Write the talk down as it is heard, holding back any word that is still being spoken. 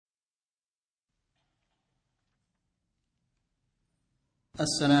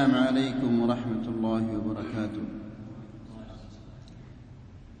السلام عليكم ورحمة الله وبركاته.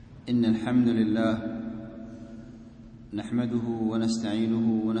 إن الحمد لله نحمده ونستعينه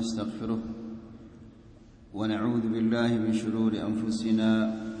ونستغفره ونعوذ بالله من شرور أنفسنا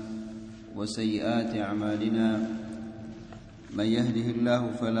وسيئات أعمالنا. من يهده الله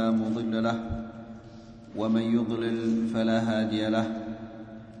فلا مضل له ومن يضلل فلا هادي له.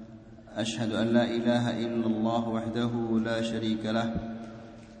 أشهد أن لا إله إلا الله وحده لا شريك له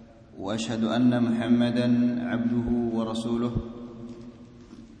وأشهد أن محمدا عبده ورسوله.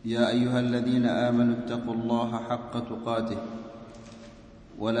 يا أيها الذين آمنوا اتقوا الله حق تقاته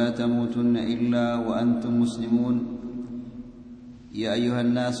ولا تموتن إلا وأنتم مسلمون. يا أيها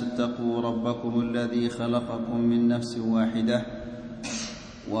الناس اتقوا ربكم الذي خلقكم من نفس واحدة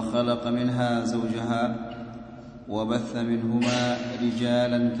وخلق منها زوجها وبث منهما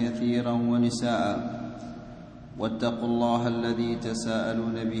رجالا كثيرا ونساء. واتقوا الله الذي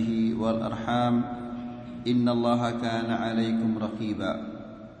تساءلون به والأرحام إن الله كان عليكم رقيبا.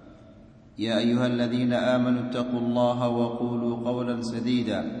 يا أيها الذين آمنوا اتقوا الله وقولوا قولا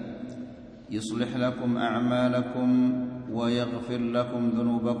سديدا يصلح لكم أعمالكم ويغفر لكم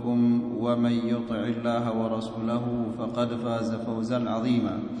ذنوبكم ومن يطع الله ورسوله فقد فاز فوزا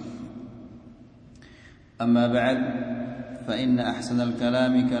عظيما. أما بعد فإن أحسن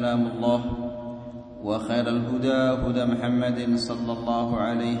الكلام كلام الله وخير الهدى هدى محمد صلى الله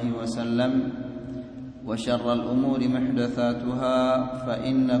عليه وسلم وشر الأمور محدثاتها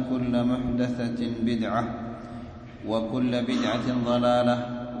فإن كل محدثة بدعة وكل بدعة ضلالة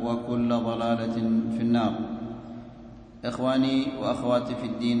وكل ضلالة في النار. إخواني وأخواتي في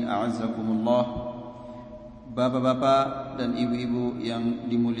الدين أعزكم الله. Bapak-bapak dan ibu-ibu yang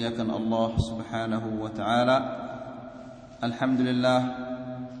dimuliakan Allah Subhanahu wa taala, alhamdulillah,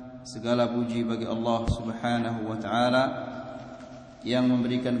 segala puji bagi Allah Subhanahu wa taala yang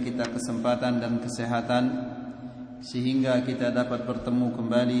memberikan kita kesempatan dan kesehatan sehingga kita dapat bertemu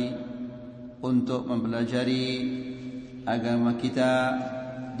kembali untuk mempelajari agama kita,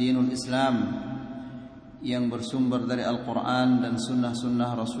 dinul Islam, yang bersumber dari Al-Quran dan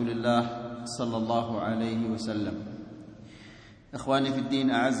sunnah-sunnah Rasulullah sallallahu alaihi wasallam. Ikhwani fid din,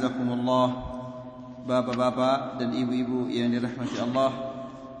 a'azzakumullah, bapak-bapak dan ibu-ibu yang dirahmati Allah.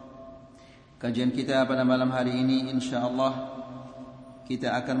 Kajian kita pada malam hari ini insyaallah kita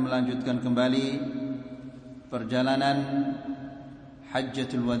akan melanjutkan kembali perjalanan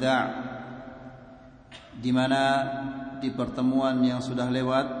Hajjatul Wada', di mana di pertemuan yang sudah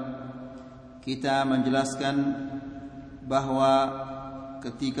lewat kita menjelaskan bahwa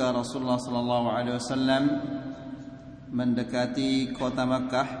ketika Rasulullah sallallahu alaihi wasallam mendekati kota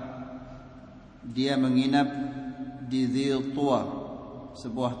Makkah, dia menginap di Dhil Tuwa,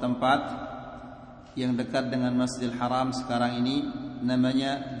 sebuah tempat yang dekat dengan Masjidil Haram sekarang ini,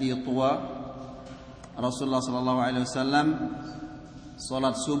 namanya Dhil Tuwa. Rasulullah sallallahu alaihi wasallam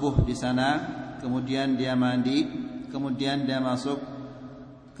salat subuh di sana, kemudian dia mandi, kemudian dia masuk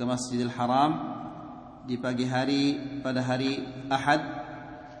ke Masjidil Haram di pagi hari pada hari Ahad.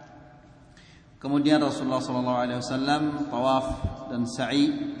 Kemudian Rasulullah SAW tawaf dan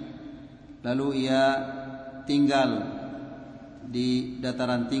sa'i, lalu ia tinggal di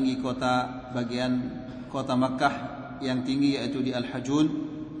dataran tinggi bagian kota Makkah yang tinggi, yaitu di Al-Hajun.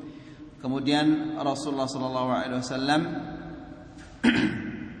 Kemudian Rasulullah SAW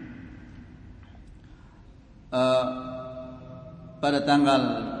pada tanggal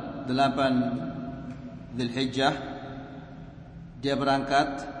 8 Dzulhijjah dia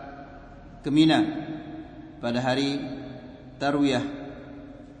berangkat ke Mina pada hari Tarwiyah.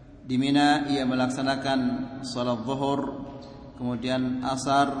 Di Mina ia melaksanakan salat zuhur, kemudian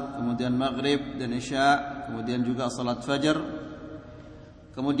asar, kemudian maghrib dan isya, kemudian juga salat fajar.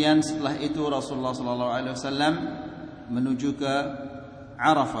 Kemudian setelah itu Rasulullah SAW menuju ke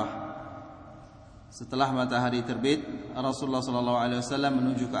Arafah. Setelah matahari terbit, Rasulullah SAW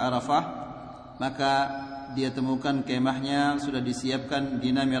menuju ke Arafah. Maka dia temukan kemahnya sudah disiapkan di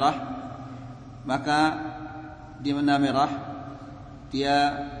Namirah. Maka di Namirah di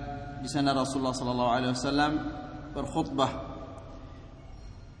sana Rasulullah SAW berkhutbah.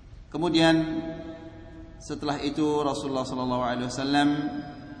 Kemudian setelah itu Rasulullah SAW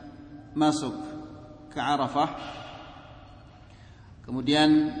masuk ke Arafah. Kemudian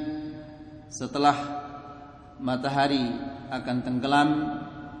setelah matahari akan tenggelam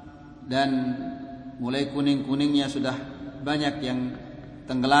dan mulai kuning-kuningnya sudah banyak yang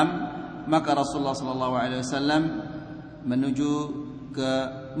tenggelam, maka Rasulullah SAW menuju ke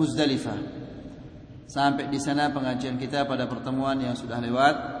Muzdalifah. Sampai di sana pengajian kita pada pertemuan yang sudah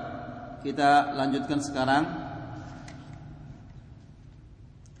lewat. Kita lanjutkan sekarang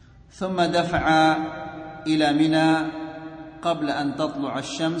thumma dafa'a ila Mina qabla an tatlu'a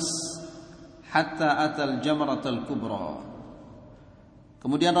asy-syams hatta ata al-jamrah al-kubra.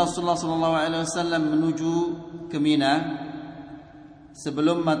 Kemudian Rasulullah sallallahu alaihi wasallam menuju ke Mina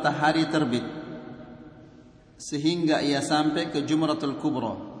sebelum matahari terbit sehingga ia sampai ke Jumratul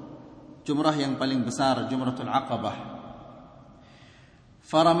Kubra, jumrah yang paling besar, Jumratul Aqabah.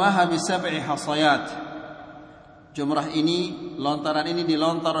 Faramaha bi sab'i hasayat. Jumrah ini, lontaran ini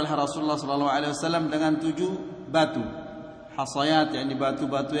dilontar oleh Rasulullah sallallahu alaihi wasallam dengan 7 batu. Hasayat yakni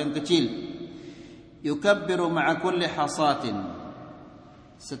batu-batu yang kecil. Yukabbiru ma'a kulli hasatin.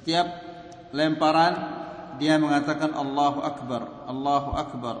 Setiap lemparan dia mengatakan Allahu Akbar, Allahu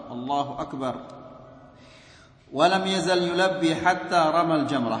Akbar, Allahu Akbar. Walam yazal yulabbi hatta ramal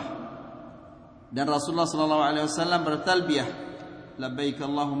jamrah. Dan Rasulullah sallallahu alaihi wasallam bertalbiyah, labbaik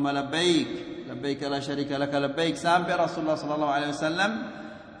Allahumma labbaik, labbaik la syarika laka labbaik, sampai Rasulullah sallallahu alaihi wasallam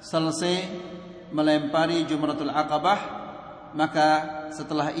selesai melempari Jumratul Aqabah. Maka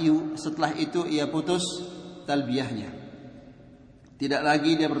setelah itu ia putus talbiyahnya. Tidak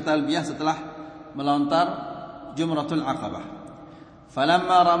lagi dia bertalbiyah setelah melontar Jumratul Aqabah.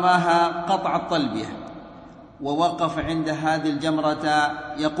 Falamma ramaha qata'a at-talbiyah wa waqafa 'inda hadhihi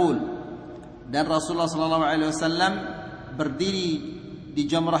al-jamrata yaqul. Dan Rasulullah sallallahu alaihi wasallam berdiri di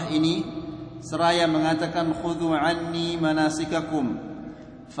jamrah ini seraya mengatakan khudhu 'anni manasikakum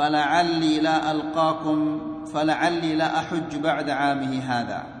fala'alli la alqakum fala'alli la ahujju ba'da 'amihi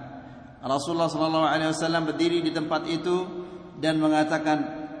hadha. Rasulullah sallallahu alaihi wasallam berdiri di tempat itu dan mengatakan,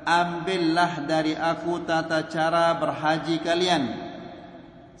 ambillah dari aku tata cara berhaji kalian.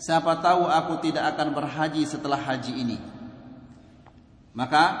 Siapa tahu aku tidak akan berhaji setelah haji ini.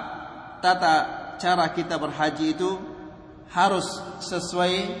 Maka tata cara kita berhaji itu harus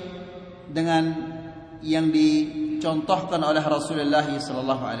sesuai dengan yang dicontohkan oleh Rasulullah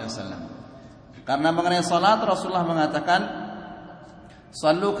sallallahu alaihi wasallam. Karena mengenai salat Rasulullah mengatakan,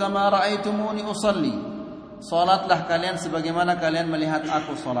 "Shallu kama ra'aitumuni usalli." Salatlah kalian sebagaimana kalian melihat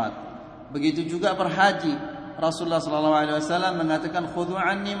aku salat. Begitu juga berhaji. Rasulullah sallallahu alaihi wasallam mengatakan, "Khudhu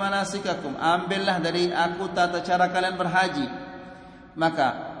 'anni manasikakum." Ambillah dari aku tata cara kalian berhaji. Maka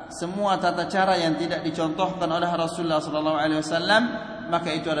semua tata cara yang tidak dicontohkan oleh Rasulullah sallallahu alaihi wasallam,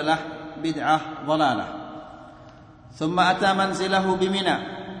 maka itu adalah bid'ah dhalalah. Thumma ata manzilahu bi Mina,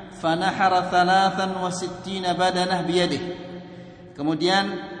 fanahara 63 badanah biyadihi. Kemudian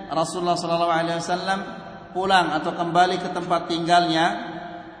Rasulullah sallallahu alaihi wasallam pulang atau kembali ke tempat tinggalnya,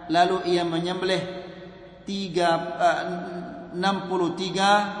 lalu ia menyembelih 63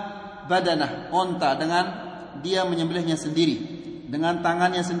 badanah onta dengan dia menyembelihnya sendiri dengan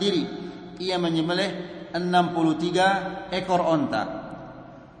tangannya sendiri. Ia menyembelih 63 ekor onta.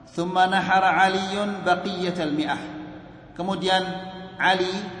 Thumma nahara Aliyun baqiyatal mi'ah. Kemudian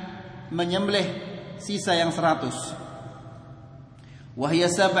Ali menyembelih sisa yang 100. Wa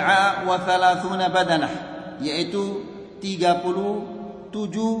hiya 37 badanah, yaitu 37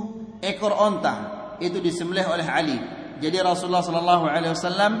 ekor onta. Itu disembelih oleh Ali. Jadi Rasulullah sallallahu alaihi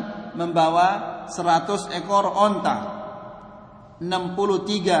wasallam membawa 100 ekor onta.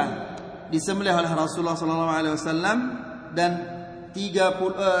 63 disembelih oleh Rasulullah sallallahu alaihi wasallam dan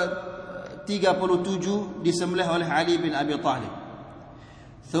 37 disembelih oleh Ali bin Abi Thalib.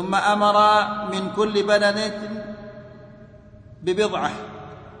 Thumma amara min kulli badanatin bi bid'ah.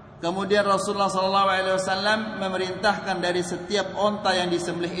 Kemudian Rasulullah sallallahu alaihi wasallam memerintahkan dari setiap onta yang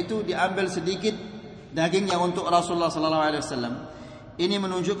disembelih itu diambil sedikit dagingnya untuk Rasulullah sallallahu alaihi wasallam. Ini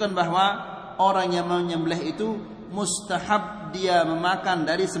menunjukkan bahwa orang yang menyembelih itu mustahab dia memakan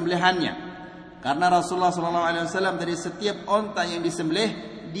dari sembelihannya. Karena Rasulullah sallallahu alaihi wasallam dari setiap onta yang disembelih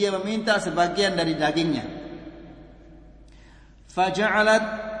dia meminta sebagian dari dagingnya.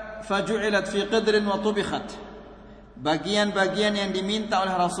 Faju'ilat fi qidrin wa tubikhat. Bagian-bagian yang diminta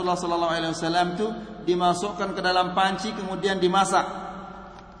oleh Rasulullah sallallahu alaihi wasallam itu dimasukkan ke dalam panci kemudian dimasak.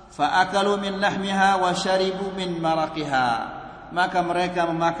 Fa'akalu min lahmiha wa syaribu min maraqiha. Maka mereka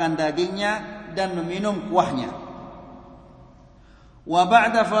memakan dagingnya dan meminum kuahnya. Wa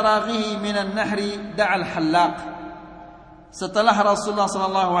ba'da faraghihi minan nahri da'al hallaq. Setelah Rasulullah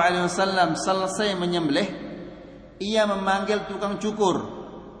sallallahu alaihi wasallam selesai menyembelih, ia memanggil tukang cukur.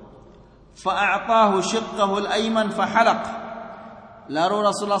 Fa'a'tahu shiqqahu al-ayman fahalaq. Lalu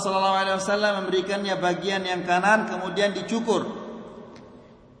Rasulullah sallallahu alaihi wasallam memberikannya bagian yang kanan kemudian dicukur.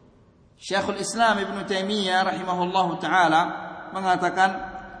 Syekhul Islam Ibn Taimiyah rahimahullahu ta'ala mengatakan,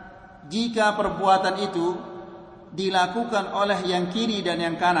 jika perbuatan itu dilakukan oleh yang kiri dan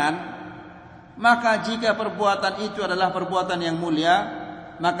yang kanan, maka jika perbuatan itu adalah perbuatan yang mulia,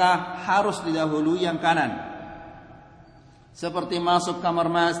 maka harus didahului yang kanan. Seperti masuk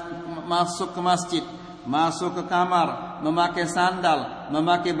masuk ke masjid, masuk ke kamar, memakai sandal,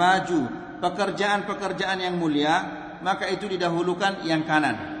 memakai baju, pekerjaan-pekerjaan yang mulia, maka itu didahulukan yang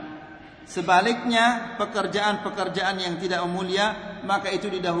kanan. Sebaliknya, pekerjaan-pekerjaan yang tidak mulia, maka itu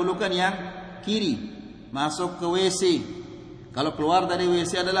didahulukan yang kiri. Masuk ke WC, kalau keluar dari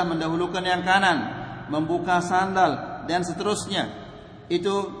WC adalah mendahulukan yang kanan. Membuka sandal dan seterusnya,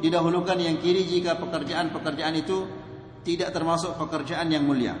 itu didahulukan yang kiri jika pekerjaan-pekerjaan itu tidak termasuk pekerjaan yang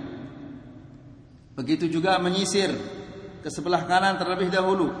mulia. Begitu juga menyisir ke sebelah kanan terlebih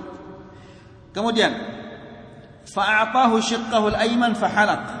dahulu. Kemudian fa'atahu shiqqahu al-ayman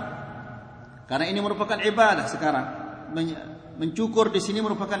fahalaq. Karena ini merupakan ibadah sekarang. Mencukur di sini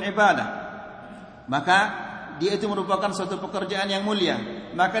merupakan ibadah. Maka dia itu merupakan suatu pekerjaan yang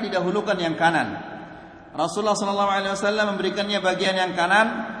mulia, maka didahulukan yang kanan. Rasulullah SAW memberikannya bagian yang kanan,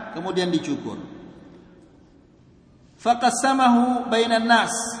 kemudian dicukur. Faqassamahu bainan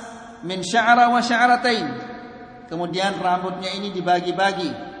nas min sya'ra wa sya'ratain. Kemudian rambutnya ini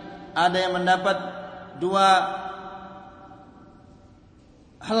dibagi-bagi. Ada yang mendapat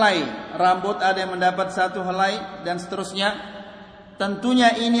 2 helai rambut, ada yang mendapat 1 helai, dan seterusnya.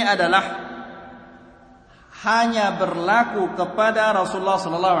 Tentunya ini adalah hanya berlaku kepada Rasulullah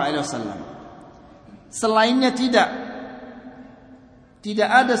SAW. Selainnya tidak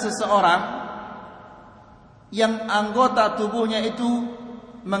ada seseorang yang anggota tubuhnya itu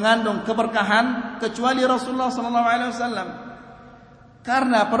mengandung keberkahan kecuali Rasulullah SAW.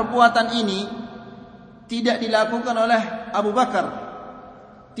 Karena perbuatan ini tidak dilakukan oleh Abu Bakar,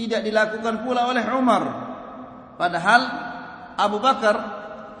 tidak dilakukan pula oleh Umar. Padahal Abu Bakar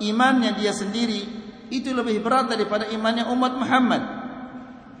imannya dia sendiri itu lebih berat daripada imannya umat Muhammad.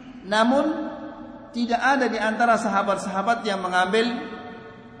 Namun tidak ada di antara sahabat-sahabat yang mengambil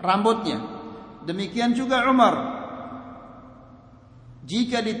rambutnya. Demikian juga Umar.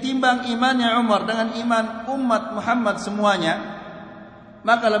 Jika ditimbang imannya Umar dengan iman umat Muhammad semuanya,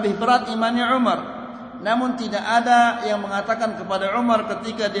 maka lebih berat imannya Umar. Namun tidak ada yang mengatakan kepada Umar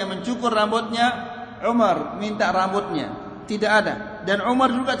ketika dia mencukur rambutnya, Umar minta rambutnya. Tidak ada. Dan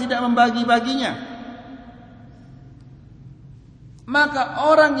Umar juga tidak membagi-baginya. Maka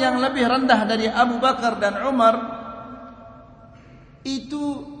orang yang lebih rendah dari Abu Bakar dan Umar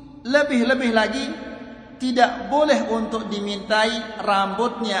itu lebih-lebih lagi tidak boleh untuk dimintai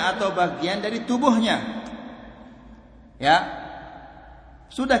rambutnya atau bagian dari tubuhnya. Ya,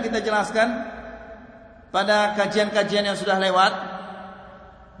 sudah kita jelaskan pada kajian-kajian yang sudah lewat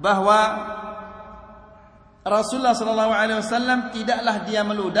bahwa Rasulullah SAW tidaklah dia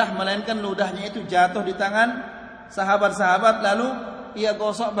meludah, melainkan ludahnya itu jatuh di tangan sahabat-sahabat, lalu ia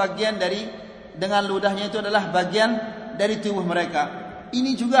gosok bagian dari dengan ludahnya itu adalah bagian dari tubuh mereka.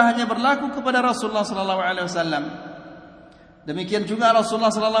 Ini juga hanya berlaku kepada Rasulullah SAW. Demikian juga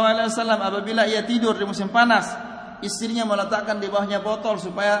Rasulullah SAW apabila ia tidur di musim panas, istrinya meletakkan di bawahnya botol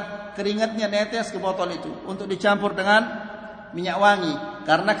supaya keringatnya netes ke botol itu untuk dicampur dengan minyak wangi.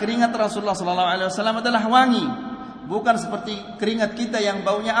 Karena keringat Rasulullah SAW adalah wangi, bukan seperti keringat kita yang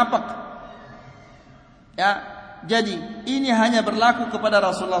baunya apek. Ya, jadi ini hanya berlaku kepada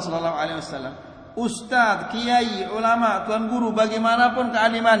Rasulullah SAW. Ustaz, kiai, ulama, tuan guru bagaimanapun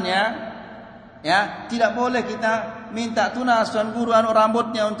kealimannya, ya, tidak boleh kita minta tunas tuan guru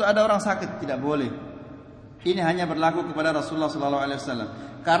rambutnya untuk ada orang sakit, tidak boleh. Ini hanya berlaku kepada Rasulullah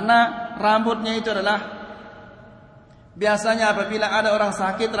SAW. Karena rambutnya itu adalah biasanya apabila ada orang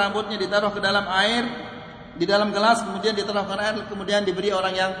sakit, rambutnya ditaruh ke dalam air, di dalam gelas, kemudian ditaruhkan air, kemudian diberi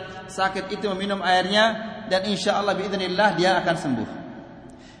orang yang sakit itu meminum airnya, dan insyaallah biidznillah dia akan sembuh.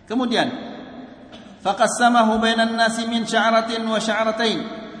 Kemudian faqassamahu bainan nasi min sya'ratin wa sya'ratain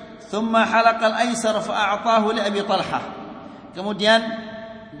thumma halaqa al-aysar fa'a'tahu li Abi Talhah. Kemudian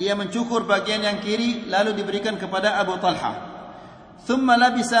dia mencukur bagian yang kiri lalu diberikan kepada Abu Talhah. Thumma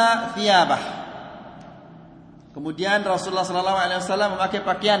labisa thiyabah. Kemudian Rasulullah SAW memakai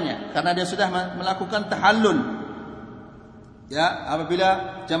pakaiannya karena dia sudah melakukan tahallul. Ya,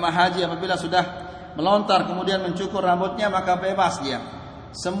 apabila jamaah haji apabila sudah melontar kemudian mencukur rambutnya maka bebas dia.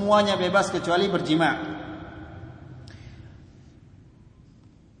 Semuanya bebas kecuali berjima'.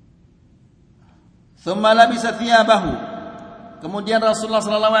 Thumma labisa thiyabahu. Kemudian Rasulullah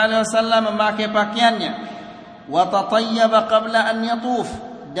SAW memakai pakaiannya. Wa tatayyaba qabla an yatuf.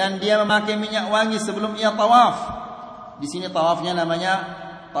 Dan dia memakai minyak wangi sebelum ia tawaf. Di sini tawafnya namanya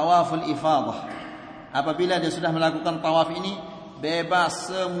tawaful ifadah. Apabila dia sudah melakukan tawaf ini bebas,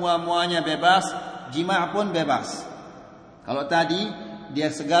 semua-muanya bebas, jima' pun bebas. Kalau tadi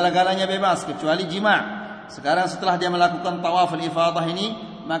dia segala-galanya bebas kecuali jima'. Sekarang setelah dia melakukan tawaful ifadah ini,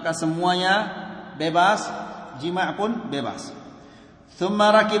 maka semuanya bebas, jima' pun bebas.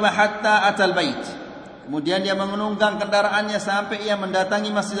 Thumma rakiba hatta atal bait. Kemudian dia menunggang kendaraannya sampai ia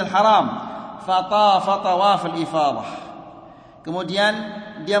mendatangi Masjidil Haram. Fatafa tawaf al-ifadah. Kemudian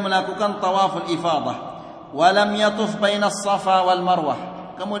dia melakukan tawaf al-ifadah. Walam yatuf baina as-Safa wal Marwah.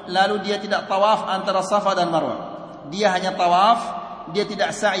 Lalu dia tidak tawaf antara Safa dan Marwah. Dia hanya tawaf, dia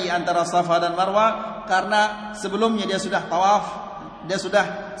tidak sa'i antara Safa dan Marwah karena sebelumnya dia sudah tawaf, dia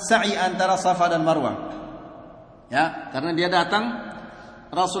sudah sa'i antara Safa dan Marwah. Ya, karena dia datang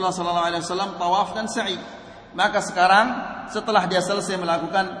Rasulullah SAW tawaf dan sa'i. Maka sekarang setelah dia selesai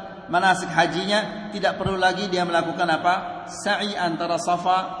melakukan manasik hajinya, tidak perlu lagi dia melakukan apa? Sa'i antara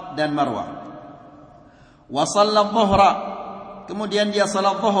Safa dan Marwah. Wa shalla dhuhra. Kemudian dia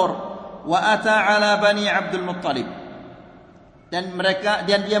salat zuhur. Wa ata ala bani Abdul Muttalib. Dan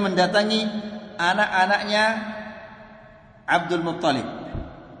dia mendatangi anak-anaknya Abdul Muttalib.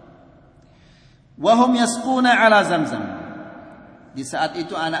 Wa hum yasquna ala Zamzam. Di saat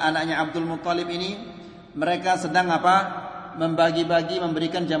itu anak-anaknya Abdul Muttalib ini mereka sedang apa? Membagi-bagi,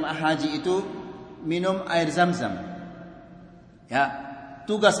 memberikan jamaah haji itu minum air Zamzam. Ya,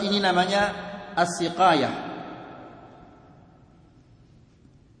 tugas ini namanya as-siqayah.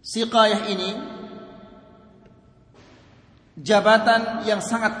 Siqayah ini jabatan yang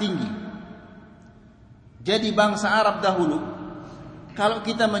sangat tinggi. Jadi bangsa Arab dahulu, kalau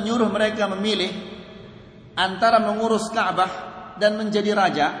kita menyuruh mereka memilih antara mengurus Ka'bah dan menjadi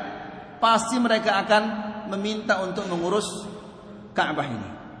raja, pasti mereka akan meminta untuk mengurus Ka'bah ini.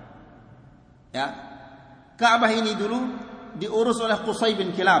 Ya, Ka'bah ini dulu diurus oleh Qusay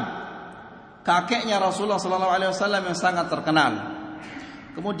bin Kilab, kakeknya Rasulullah SAW yang sangat terkenal.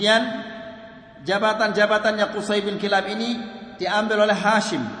 Kemudian jabatan-jabatannya Qusay bin Kilab ini diambil oleh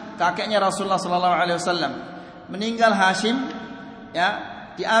Hashim, kakeknya Rasulullah SAW. Meninggal Hashim, ya,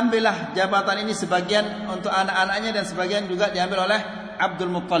 diambillah jabatan ini sebagian untuk anak-anaknya dan sebagian juga diambil oleh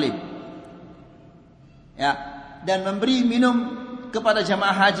Abdul Muttalib. Ya, dan memberi minum kepada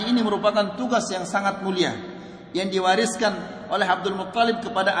jamaah haji ini merupakan tugas yang sangat mulia yang diwariskan oleh Abdul Muttalib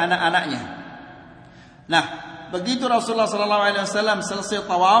kepada anak-anaknya. Nah, begitu Rasulullah SAW selesai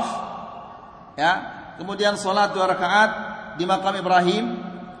tawaf, ya, kemudian salat 2 rakaat di makam Ibrahim,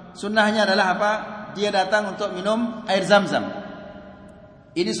 sunnahnya adalah apa? Dia datang untuk minum air Zamzam.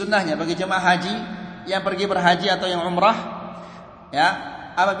 Ini sunnahnya bagi jemaah haji yang pergi berhaji atau yang umrah. Ya,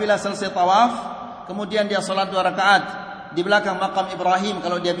 apabila selesai tawaf, kemudian dia salat 2 rakaat di belakang makam Ibrahim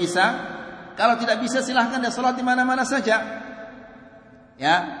kalau dia bisa. Kalau tidak bisa silahkan dia salat di mana-mana saja.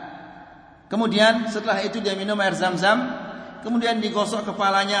 Ya. Kemudian setelah itu dia minum air Zamzam, kemudian digosok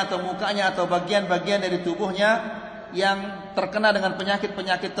kepalanya atau mukanya atau bagian-bagian dari tubuhnya yang terkena dengan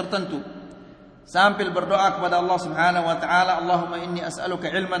penyakit-penyakit tertentu. Sambil berdoa kepada Allah Subhanahu wa taala, Allahumma inni as'aluka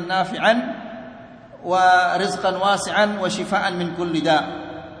ilman nafi'an wa rizqan wasi'an wa shifaan min kulli da'.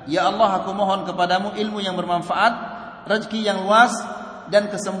 Ya Allah, aku mohon kepadamu ilmu yang bermanfaat, rezeki yang luas dan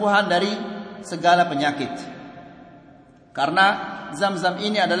kesembuhan dari segala penyakit. Karena Zamzam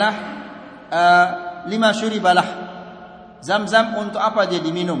ini adalah 5 syuribalah. Zamzam untuk apa dia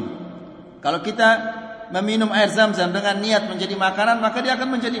diminum? Kalau kita meminum air Zamzam dengan niat menjadi makanan, maka dia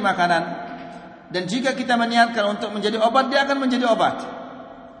akan menjadi makanan. Dan jika kita meniatkan untuk menjadi obat, dia akan menjadi obat.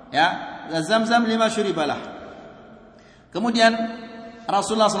 Ya, Zamzam 5 syuribalah. Kemudian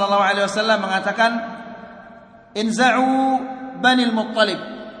Rasulullah SAW mengatakan, inza'u banil Muttalib.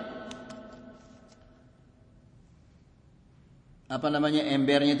 Apa namanya,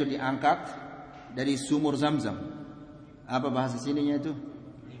 embernya itu diangkat dari sumur Zamzam. Apa bahasa sininya itu?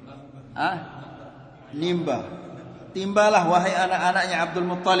 Nimba. Timbalah wahai anak-anaknya Abdul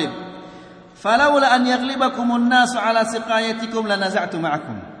Muttalib. Falaula an yaghlibakumun nasu ala siqayatikum lanaza'tu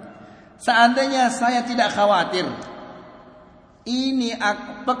ma'akum. Seandainya saya tidak khawatir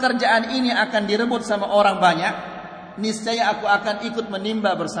pekerjaan ini akan direbut sama orang banyak, niscaya aku akan ikut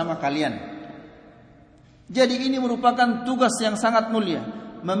menimba bersama kalian. Jadi ini merupakan tugas yang sangat mulia.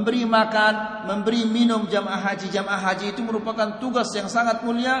 Memberi makan, memberi minum jamaah haji itu merupakan tugas yang sangat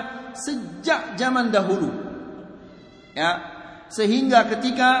mulia sejak zaman dahulu. Ya, sehingga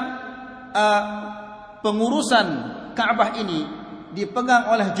ketika pengurusan Ka'bah ini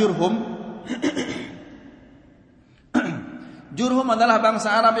dipegang oleh Jurhum. Jurhum adalah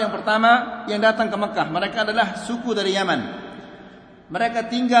bangsa Arab yang pertama yang datang ke Mekah. Mereka adalah suku dari Yaman.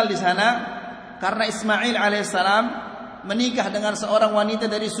 Mereka tinggal di sana karena Ismail alaihissalam menikah dengan seorang wanita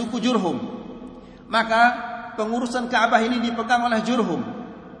dari suku Jurhum. Maka pengurusan Ka'bah ini dipegang oleh Jurhum.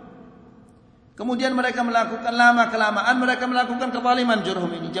 Kemudian mereka melakukan lama-kelamaan mereka melakukan kezaliman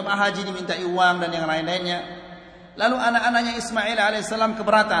Jurhum ini. Jemaah haji dimintai uang dan yang lain-lainnya. Lalu anak-anaknya Ismail alaihissalam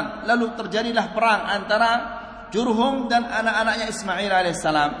keberatan. Lalu terjadilah perang antara Jurhum dan anak-anaknya Ismail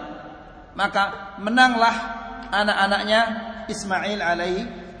alaihissalam. Maka menanglah anak-anaknya Ismail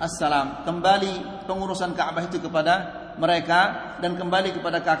alaihissalam. Kembali pengurusan Ka'bah itu kepada mereka dan kembali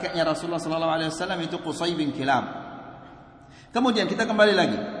kepada kakeknya Rasulullah sallallahu alaihi wasallam, itu Qusay bin Kilab. Kemudian kita kembali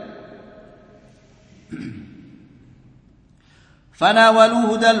lagi.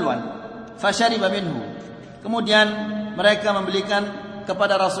 Fanawaluhu dalwan fashariba minhu. Kemudian mereka membelikan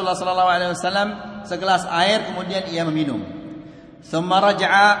kepada Rasulullah sallallahu alaihi wasallam segelas air, kemudian ia meminum. Thumma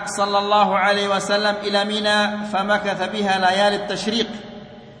raja'a sallallahu alaihi wasallam ila Mina famakatha biha layali at-tashriq.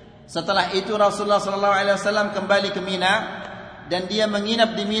 Setelah itu Rasulullah sallallahu alaihi wasallam kembali ke Mina dan dia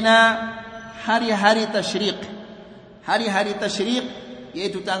menginap di Mina hari-hari tasyriq. Hari-hari tasyriq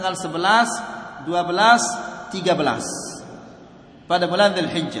yaitu tanggal 11, 12, 13 pada bulan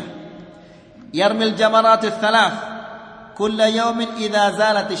Dzulhijjah. Yarmil jamarat ats-tsalath kulla yawmin idza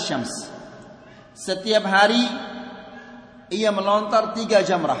zalat asy-syams. Setiap hari ia melontar 3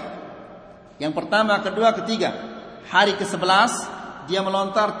 jamrah. Yang pertama, kedua, ketiga. Hari ke-11 dia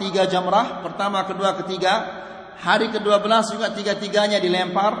melontar 3 jamrah, pertama, kedua, ketiga. Hari ke-12 juga 3-3-nya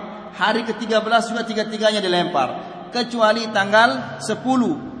dilempar. Hari ke-13 juga 3-3-nya dilempar. Kecuali tanggal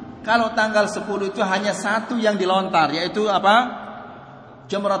 10. Kalau tanggal 10 itu hanya satu yang dilontar, yaitu apa?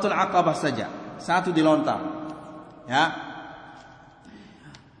 Jamratul Aqabah saja. Satu dilontar. Ya.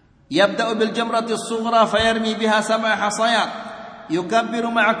 Yabda'u bil jamrati as-sughra fayarmi biha 7 hasayat.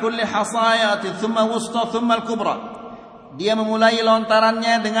 Yukabbiru ma'a kulli hasayat thumma wusta thumma al-kubra. Dia memulai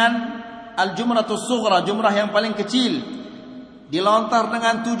lontarannya dengan al-jumratus sughra, jumrah yang paling kecil. Dilontar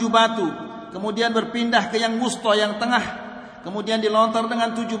dengan 7 batu, kemudian berpindah ke yang wusta, yang tengah, kemudian dilontar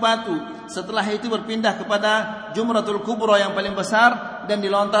dengan 7 batu. Setelah itu berpindah kepada jumratul kubra yang paling besar dan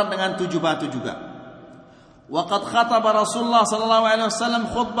dilontar dengan 7 batu juga. Waqad khataba Rasulullah sallallahu alaihi wasallam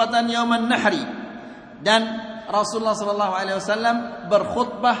khutbatan yauman nahri, dan Rasulullah sallallahu alaihi wasallam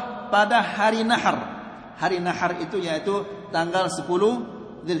berkhutbah pada hari nahar. Hari nahar itu yaitu tanggal 10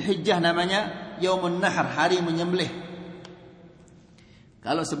 Dzulhijjah, namanya yaumun nahar, hari menyembelih.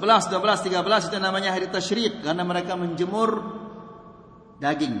 Kalau 11, 12, 13 itu namanya hari tasyriq karena mereka menjemur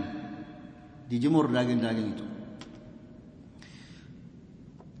daging. Dijemur daging-daging itu.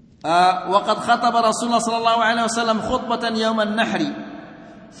 وقد خطب رسول الله صلى الله عليه وسلم خطبة يوم النحر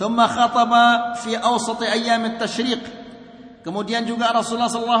ثم خطب في أوسط أيام التشريق. Kemudian juga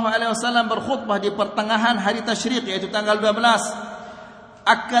Rasulullah sallallahu alaihi wasallam berkhutbah di pertengahan hari tasyriq, yaitu tanggal 12.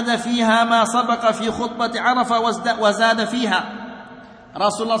 Akkada fiha ma sabaqa fi khutbati Arafah wa zada fiha.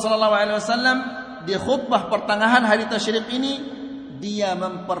 Rasulullah sallallahu alaihi wasallam di khutbah pertengahan hari tasyriq ini dia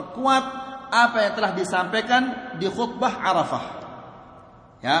memperkuat apa yang telah disampaikan di khutbah Arafah.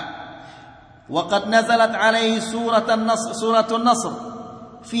 Ya. Waqad nazalat alaihi suratun Nasr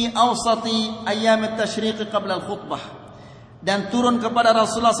fi awsati ayyam at-tashriq qabla al-khutbah. Dan turun kepada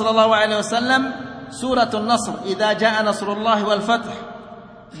Rasulullah sallallahu alaihi wasallam suratun Nasr, idza jaa nasrullahi wal fath,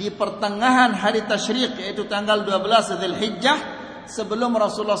 di pertengahan hari tasyriq yaitu tanggal 12 Dzulhijjah, sebelum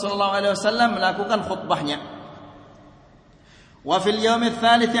Rasulullah sallallahu alaihi wasallam melakukan khutbahnya. Wa fil yaum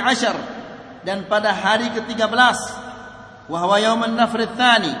ats-tsalits 'ashar, dan pada hari ke-13, wa huwa yaum an-nafr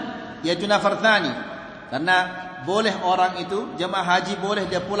ats-tsani, yaitu nafar tsani, karena boleh orang itu jemaah haji boleh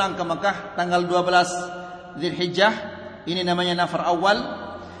dia pulang ke Mekah tanggal 12 Dzulhijjah, ini namanya nafar awal,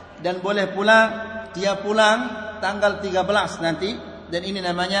 dan boleh pula dia pulang tanggal 13 nanti, dan ini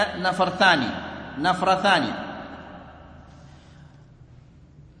namanya nafar tsani, nafra tsani.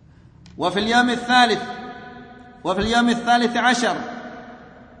 Wa fil yaum ats-tsalits 'ashar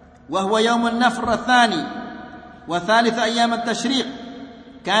wa huwa yaum an-nafr ats-tsani wa thalith ayyam at-tashriq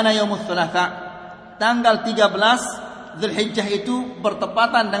kana yaum ats-tsalatsa. Tanggal 13 Dzulhijjah itu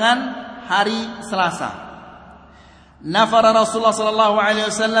bertepatan dengan hari Selasa. Nafara Rasulullah sallallahu alaihi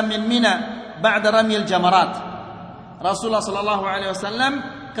wasallam min Mina ba'da ramil jamarat. Rasulullah sallallahu alaihi wasallam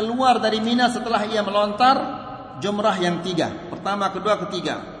keluar dari Mina setelah ia melontar jumrah yang 3, pertama, kedua,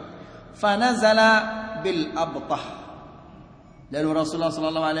 ketiga. Fanazala bil abtah. Lalu Rasulullah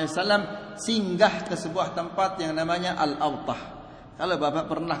sallallahu alaihi wasallam singgah ke sebuah tempat yang namanya al-abtah. Kalau Bapak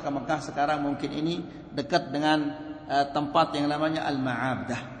pernah ke Mekah sekarang, mungkin ini dekat dengan tempat yang namanya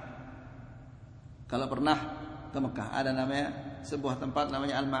al-Ma'abdah. Kalau pernah ke Mekah, ada namanya sebuah tempat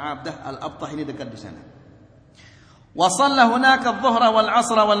namanya al-Ma'abdah, al-Abtah ini dekat di sana. Wa shalla hunaka adh-dhuhra wal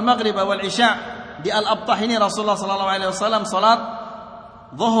 'ashra wal maghrib wal 'isya. Di al-Abtah ini Rasulullah sallallahu alaihi wasallam salat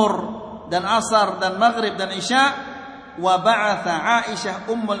zuhur dan asar dan maghrib dan isya. Wa ba'atha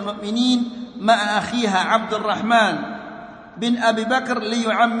Aisyah ummul mukminin ma'a akhiha Abdurrahman bin Abi Bakar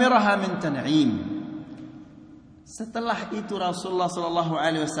liyu'ammirha min Tan'im. Setelah itu Rasulullah sallallahu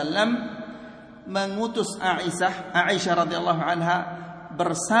alaihi wasallam mengutus Aisyah radhiyallahu anha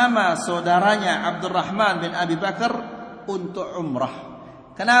bersama saudaranya Abdurrahman bin Abi Bakar untuk umrah.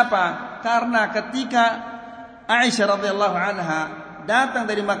 Kenapa? Karena ketika Aisyah radhiyallahu anha datang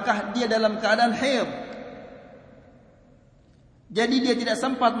dari Makkah, dia dalam keadaan haid. Jadi dia tidak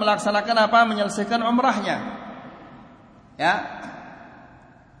sempat melaksanakan menyelesaikan umrahnya. Ya.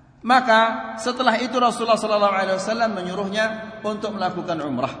 Maka setelah itu Rasulullah sallallahu alaihi wasallam menyuruhnya untuk melakukan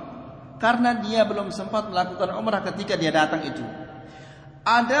umrah. Karena dia belum sempat melakukan umrah ketika dia datang itu.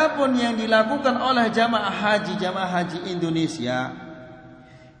 Adapun yang dilakukan oleh jamaah haji Indonesia,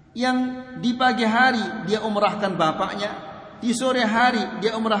 yang di pagi hari dia umrahkan bapaknya, di sore hari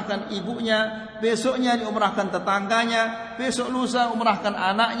dia umrahkan ibunya, besoknya diumrahkan tetangganya, besok lusa umrahkan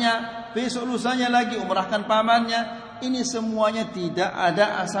anaknya, besok lusanya lagi umrahkan pamannya. Ini semuanya tidak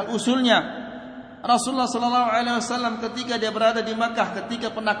ada asal usulnya. Rasulullah sallallahu alaihi wasallam ketika dia berada di Makkah,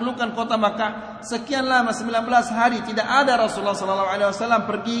 ketika penaklukan kota Makkah sekian lama 19 hari, tidak ada Rasulullah sallallahu alaihi wasallam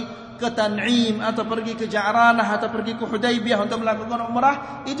pergi ke Tan'im atau pergi ke Ja'ranah atau pergi ke Hudaybiyah untuk melakukan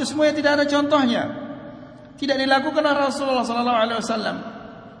umrah. Itu semuanya tidak ada contohnya. Tidak dilakukan oleh Rasulullah sallallahu alaihi wasallam.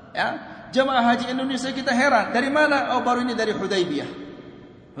 Ya, jemaah haji Indonesia kita heran, dari mana? Oh, baru ini dari Hudaybiyah.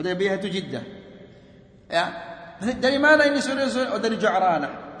 Hudaybiyah itu Jeddah. Ya. Dari mana ini saudara-saudara? Oh, dari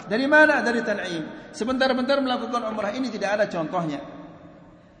Ja'ranah. Dari mana? Dari Tan'im. Sebentar-bentar melakukan umrah, ini tidak ada contohnya.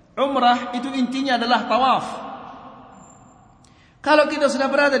 Umrah itu intinya adalah tawaf. Kalau kita sudah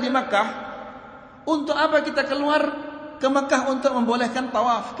berada di Makkah, untuk apa kita keluar ke Makkah untuk membolehkan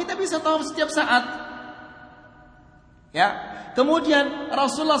tawaf? Kita bisa tawaf setiap saat. Ya. Kemudian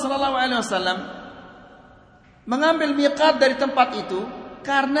Rasulullah sallallahu alaihi wasallam mengambil miqat dari tempat itu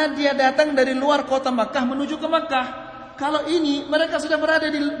karena dia datang dari luar kota Makkah menuju ke Makkah. Kalau ini mereka sudah berada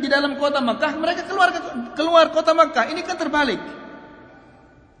di dalam kota Makkah, mereka keluar kota Makkah. Ini kan terbalik.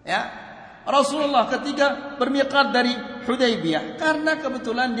 Ya. Rasulullah ketika bermiqat dari Hudaybiyah, karena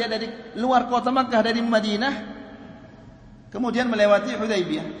kebetulan dia dari luar kota Makkah, dari Madinah, kemudian melewati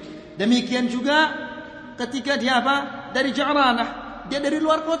Hudaybiyah. Demikian juga ketika dia dari Ja'ranah, dia dari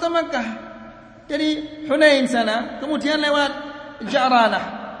luar kota Makkah, dari Hunain sana, kemudian lewat Ja'ranah.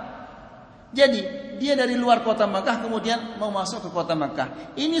 Jadi dia dari luar kota Makkah kemudian mau masuk ke kota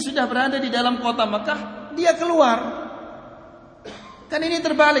Makkah. Ini sudah berada di dalam kota Makkah, dia keluar. Kan ini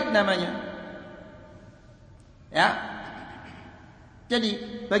terbalik namanya. Ya.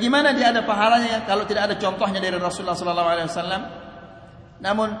 Jadi bagaimana dia ada pahalanya kalau tidak ada contohnya dari Rasulullah sallallahu alaihi wasallam?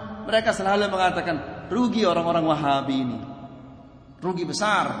 Namun mereka selalu mengatakan rugi orang-orang Wahabi ini. Rugi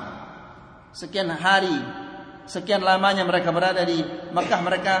besar. Sekian hari, sekian lamanya mereka berada di Makkah,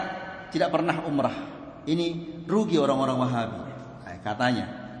 mereka tidak pernah umrah. Ini rugi orang-orang Wahabi, katanya.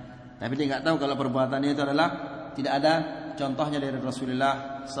 Tapi dia tidak tahu kalau perbuatannya itu adalah tidak ada contohnya dari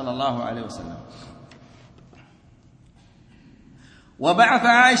Rasulullah sallallahu alaihi wasallam. Wa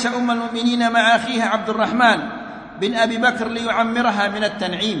ba'atha Aisyah ummul mu'minin ma'a akhiha Abdurrahman bin Abi Bakar liyu'ammirha min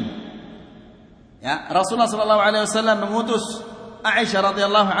at-Tan'im. Ya, Rasulullah sallallahu alaihi wasallam mengutus Aisyah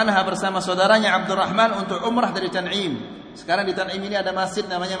radhiyallahu anha bersama saudaranya Abdurrahman untuk umrah dari Tan'im. Sekarang di Tan'im ini ada masjid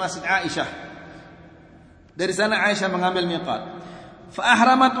namanya Masjid Aisyah. Dari sana Aisyah mengambil miqat. Fa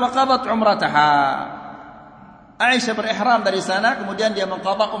ahramat wa qadat umrataha. Aisyah berihram dari sana, kemudian dia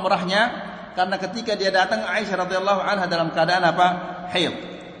mengqadha umrahnya karena ketika dia datang Aisyah radhiyallahu anha dalam keadaan haid.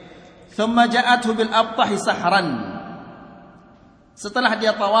 Thumma ja'athu bil abtahi sahran. Setelah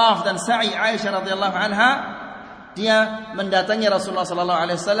dia tawaf dan sa'i Aisyah radhiyallahu anha, dia mendatangi Rasulullah sallallahu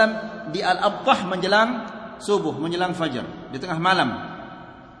alaihi wasallam di al-abtah menjelang subuh, menjelang fajar, di tengah malam.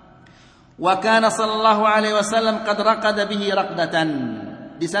 Wa kana sallallahu alaihi wasallam qad raqada bihi raqdatan.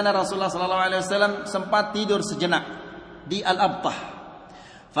 Di sana Rasulullah sallallahu alaihi wasallam sempat tidur sejenak di al-abtah.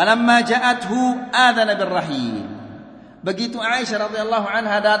 Falamma ja'athu adana birrahil. Begitu Aisyah radhiyallahu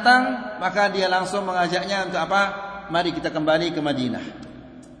anha datang, maka dia langsung mengajaknya untuk apa? Mari kita kembali ke Madinah.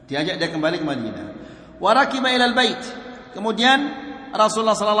 Diajak dia kembali ke Madinah. Wa rakiba ila al-bait. Kemudian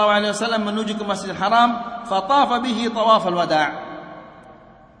Rasulullah sallallahu alaihi wasallam menuju ke Masjidil Haram, fatafa bihi tawaf al-wada'.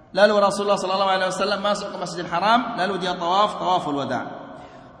 Lalu Rasulullah sallallahu alaihi wasallam masuk ke Masjidil Haram, lalu dia tawaf al-wada'.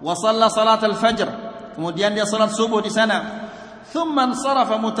 Wa shalla salat al-fajr. Kemudian dia salat subuh di sana. Thumma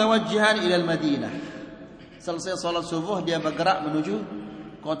ansarafa mutawajjihan ila al-Madinah. Selesai salat subuh dia bergerak menuju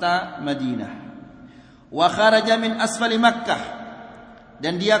kota Madinah. Wa kharaja min asfali Makkah.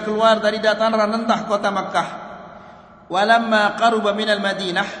 Dan dia keluar dari dataran rendah kota Makkah. Walamma qaruba min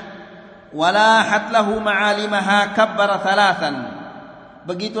al-Madinah walahat lahu ma'alimaha kabbara thalathan.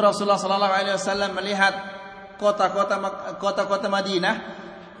 Begitu Rasulullah sallallahu alaihi wasallam melihat kota-kota Madinah,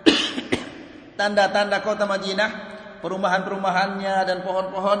 tanda-tanda kota Madinah, perumahan-perumahannya dan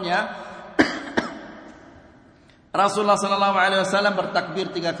pohon-pohonnya, Rasulullah sallallahu alaihi wasallam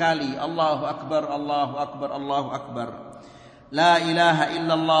bertakbir 3 kali, Allahu akbar, Allahu akbar, Allahu akbar. La ilaha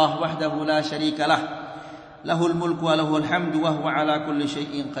illallah wahdahu la syarika lah. Lahul mulku wa lahul hamdu wa huwa ala kulli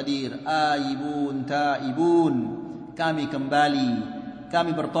syai'in qadir. Aibun taibun, kami kembali,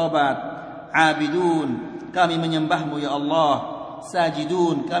 kami bertobat. Abidun, kami menyembahmu ya Allah.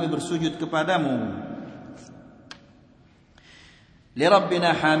 Sajidun, kami bersujud kepadamu. Li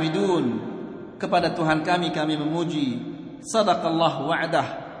rabbina hamidun, kepada Tuhan kami memuji. Sadaqallahu wa'dah,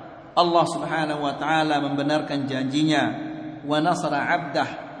 Allah subhanahu wa ta'ala membenarkan janjinya. Wa nasara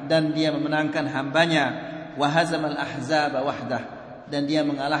abdah, dan dia memenangkan hambanya. Wa hazamal ahzaba wahdah, dan dia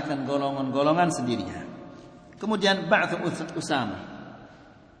mengalahkan golongan-golongan sendirinya. Kemudian ba'thu Usamah,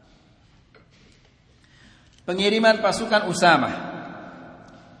 pengiriman pasukan Usamah.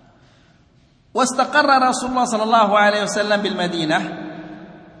 Wastaqarra Rasulullah sallallahu alaihi wasallam bil Madinah,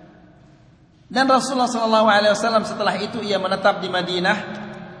 dan Rasulullah sallallahu alaihi wasallam setelah itu ia menetap di Madinah.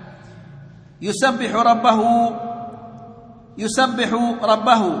 Yusabbihu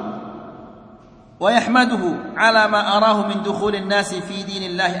rabbahu wa yahmaduhu ala ma arahu min dukhulin nasi fi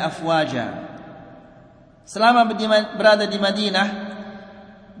dinillahi afwaja. Selama berada di Madinah,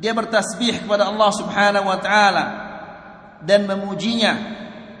 dia bertasbih kepada Allah Subhanahu wa taala dan memujinya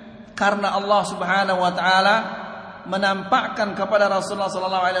karena Allah Subhanahu wa taala menampakkan kepada Rasulullah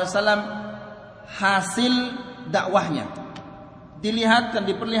sallallahu alaihi wasallam hasil dakwahnya.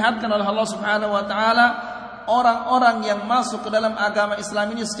 Diperlihatkan oleh Allah Subhanahu wa taala orang-orang yang masuk ke dalam agama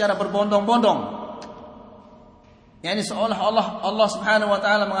Islam ini secara berbondong-bondong. Yani seolah-olah Allah Subhanahu wa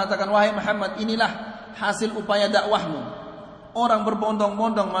taala mengatakan, wahai Muhammad, inilah hasil upaya dakwahmu. Orang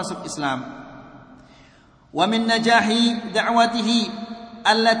berbondong-bondong masuk Islam. Wa min najahi da'watihi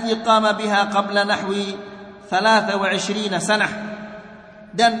allati qama biha qabla nahwi 23 sanah.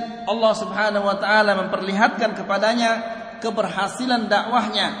 Dan Allah Subhanahu wa taala memperlihatkan kepadanya keberhasilan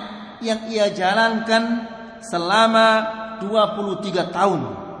dakwahnya yang ia jalankan selama 23 tahun.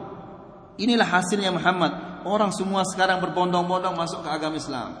 Inilah hasilnya Muhammad. Orang semua sekarang berbondong-bondong masuk ke agama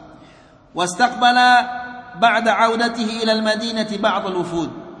Islam. Wastaqbala ba'da 'audatihi ila al-Madinati ba'd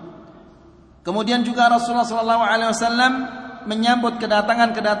al-wufud. Kemudian juga Rasulullah sallallahu alaihi wasallam menyambut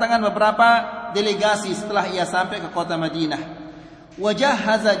kedatangan beberapa delegasi setelah ia sampai ke kota Madinah.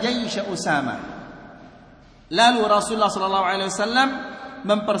 Wajahhaza jaysha Usamah. Lalu Rasulullah sallallahu alaihi wasallam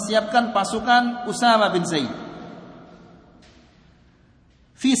mempersiapkan pasukan Usamah bin Zaid.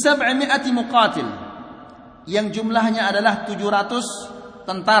 Fi 700 muqatil, yang jumlahnya adalah 700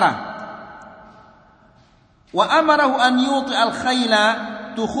 tentara. Wa amarahu an yuti al-khayla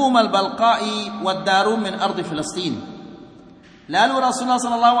tukhum al-balqa'i wad-darum min ardi Filistin. Lalu Rasulullah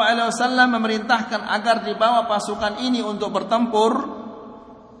sallallahu alaihi wasallam memerintahkan agar dibawa pasukan ini untuk bertempur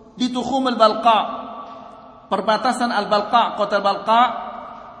di Tukhum al-Balqa, perbatasan al-Balqa, kota Balqa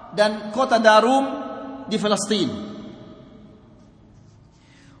dan kota Darum di Filistin.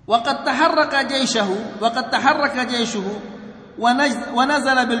 Waqad taharraka jayshuhu wa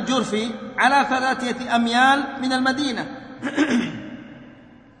nazala bil Jurfi ala 3 amyal min al-Madinah.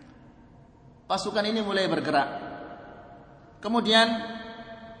 Pasukan ini mulai bergerak. Kemudian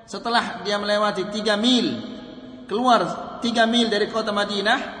setelah dia melewati 3 mil, keluar 3 mil dari kota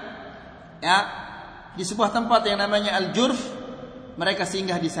Madinah, ya, di sebuah tempat yang namanya Al-Jurf, mereka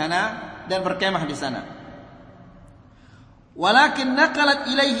singgah di sana dan berkemah di sana. Walakin naqalat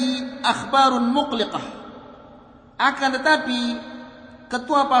ilaihi akhbarun muqliqah. Akan tetapi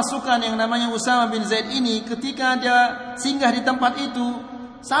ketua pasukan yang namanya Usamah bin Zaid ini, ketika dia singgah di tempat itu,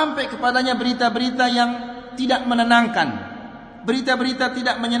 sampai kepadanya berita-berita yang tidak menenangkan. Berita-berita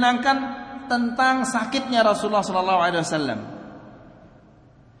tidak menyenangkan tentang sakitnya Rasulullah sallallahu alaihi wasallam.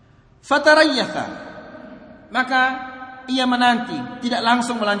 Fatarayyatha, maka ia menanti, tidak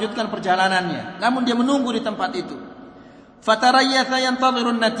langsung melanjutkan perjalanannya, namun dia menunggu di tempat itu. Fatarayyatha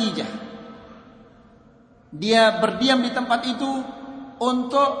yantadhirun natijah. Dia berdiam di tempat itu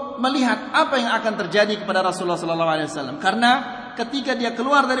untuk melihat apa yang akan terjadi kepada Rasulullah sallallahu alaihi wasallam, karena ketika dia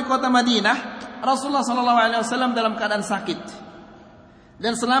keluar dari kota Madinah, Rasulullah sallallahu alaihi wasallam dalam keadaan sakit.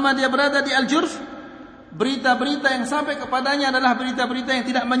 Dan selama dia berada di Al-Jurf, berita-berita yang sampai kepadanya adalah berita-berita yang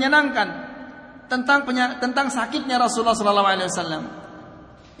tidak menyenangkan tentang sakitnya Rasulullah sallallahu alaihi wasallam.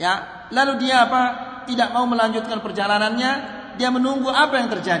 Ya, lalu dia tidak mau melanjutkan perjalanannya, dia menunggu apa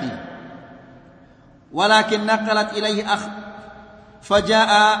yang terjadi. Walakin naqalat ilaihi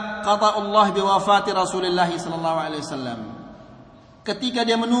fajaa qada'ullah biwafati Rasulullah sallallahu alaihi wasallam. Ketika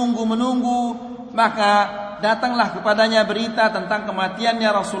dia menunggu, maka datanglah kepadanya berita tentang kematiannya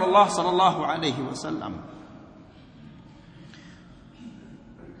Rasulullah sallallahu alaihi wasallam.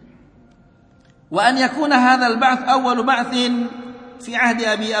 wa an yakuna hadzal ba'ts awwalu ba'tsin fi ahdi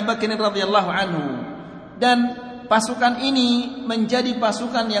Abi Bakr radhiyallahu anhu, dan pasukan ini menjadi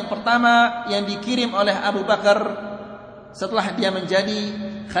pasukan yang pertama yang dikirim oleh Abu Bakar setelah dia menjadi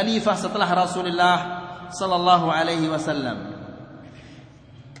khalifah setelah Rasulullah sallallahu alaihi wasallam.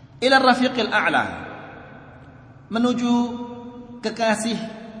 Ila rafiqil a'la, menuju kekasih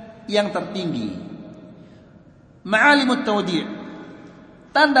yang tertinggi. Ma'alimut tawdi',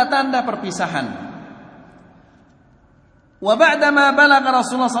 tanda-tanda perpisahan. Wa ba'dama balagha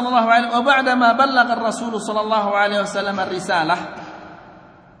Rasulullah sallallahu alaihi wa ba'dama balagha Rasul sallallahu alaihi wasallam ar-risalah,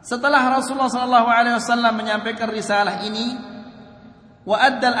 setelah Rasulullah sallallahu alaihi wasallam menyampaikan risalah ini, wa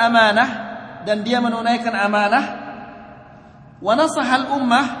addal amanah, dan dia menunaikan amanah, wa nasahal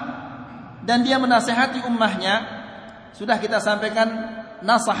ummah, dan dia menasihati ummahnya. Sudah kita sampaikan,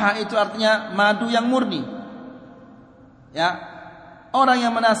 nasaha itu artinya madu yang murni. Ya, orang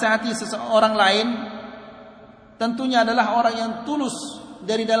yang menasihati seseorang lain tentunya adalah orang yang tulus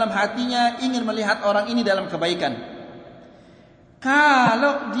dari dalam hatinya ingin melihat orang ini dalam kebaikan.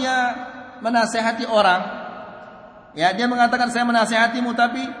 Kalau dia menasihati orang, ya dia mengatakan saya menasihatimu,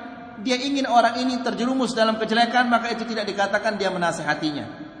 tapi dia ingin orang ini terjerumus dalam kejelekan, maka itu tidak dikatakan dia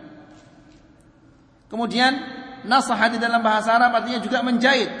menasihatinya. Kemudian nasihat di dalam bahasa Arab artinya juga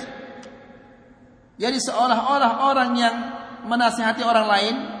menjahit. Jadi seolah-olah orang yang menasihati orang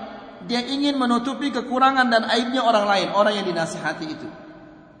lain, dia ingin menutupi kekurangan dan aibnya orang lain, orang yang dinasihati itu.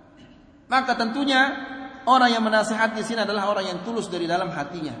 Maka tentunya orang yang menasihati di sini adalah orang yang tulus dari dalam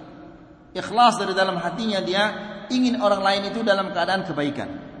hatinya, ikhlas dari dalam hatinya, dia ingin orang lain itu dalam keadaan kebaikan.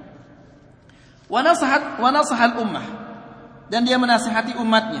 Wa nasahal ummah, dan dia menasihati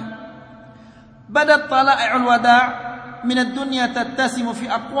umatnya. Badat tala'i'ul wada' min ad-dunya tattasimu fi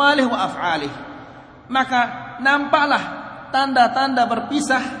aqwalihi wa af'alihi, maka nampaklah tanda-tanda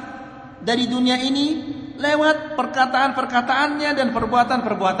berpisah dari dunia ini lewat perkataan-perkataannya dan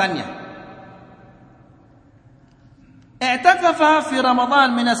perbuatan-perbuatannya. I'takafa fi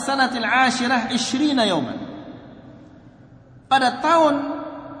Ramadan min as-sanati al-'ashirah 20 yawman. Pada tahun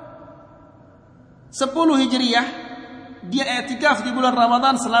 10 Hijriah dia i'tikaf di bulan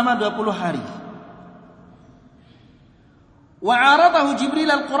Ramadan selama 20 hari. Wa 'aradahu Jibril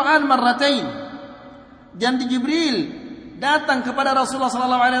al-Qur'an marratain, dan di Jibril datang kepada Rasulullah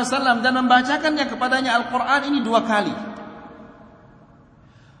sallallahu alaihi wasallam dan membacakannya kepadanya Al-Qur'an ini 2 kali.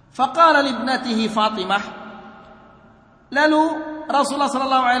 Faqala li ibnatihi Fatimah, lalu Rasulullah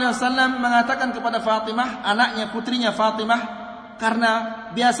sallallahu alaihi wasallam mengatakan kepada Fatimah, anaknya, putrinya Fatimah, karena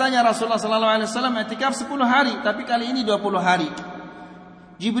biasanya Rasulullah sallallahu alaihi wasallam i'tikaf 10 hari, tapi kali ini 20 hari.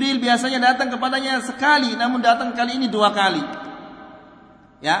 Jibril biasanya datang kepadanya sekali, namun datang kali ini 2 kali.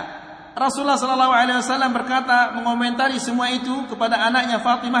 Ya. Rasulullah sallallahu alaihi wasallam berkata, mengomentari semua itu kepada anaknya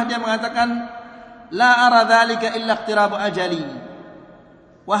Fatimah, dia mengatakan, la ara dzalika illa iqtirabu ajali.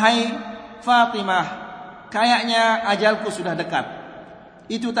 Wahai Fatimah, kayaknya ajalku sudah dekat.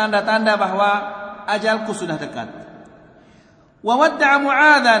 Itu tanda-tanda bahwa ajalku sudah dekat. Wa wadda'a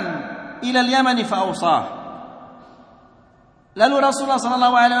Mu'adzan ila al-Yaman fa awsah. Lalu Rasulullah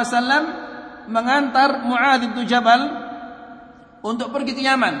sallallahu alaihi wasallam mengantar Mu'adz bin Jabal untuk pergi ke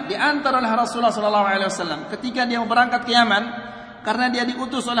Yaman, diantar oleh Rasulullah sallallahu alaihi wasallam. Ketika dia berangkat ke Yaman, karena dia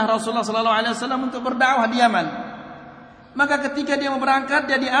diutus oleh Rasulullah sallallahu alaihi wasallam untuk berdakwah di Yaman, maka ketika dia mau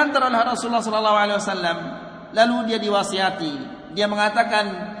berangkat, dia diantar oleh Rasulullah sallallahu alaihi wasallam. Lalu dia diwasiati, dia mengatakan,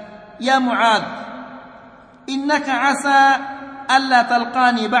 ya Mu'adz, innaka asa alla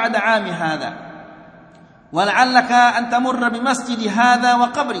talqani ba'da 'ami hadha, wa la'allaka an tamurra bi masjidi hadha wa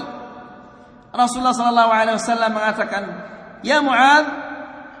qabri. Rasulullah sallallahu alaihi wasallam mengatakan, ya Mu'adz,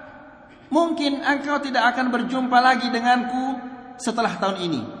 mungkin engkau tidak akan berjumpa lagi denganku setelah tahun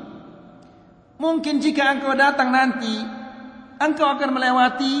ini. Mungkin jika engkau datang nanti, engkau akan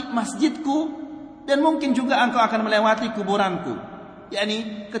melewati masjidku, dan mungkin juga engkau akan melewati kuburanku.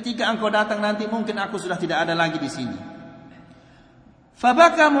 yakni ketika engkau datang nanti mungkin aku sudah tidak ada lagi di sini.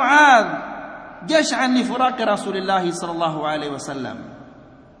 Fabaka Mu'adz jash'an li furaqi Rasulullah sallallahu alaihi wasallam.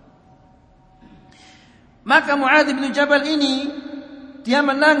 Maka Mu'adz bin Jabal ini dia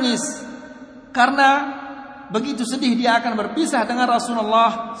menangis karena begitu sedih dia akan berpisah dengan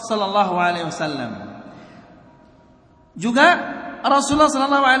Rasulullah sallallahu alaihi wasallam. Juga Rasulullah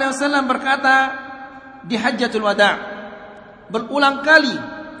sallallahu alaihi wasallam berkata di Hajjatul Wada, berulang kali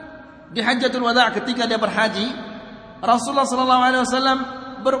di Hajjatul Wada ketika dia berhaji, Rasulullah sallallahu alaihi wasallam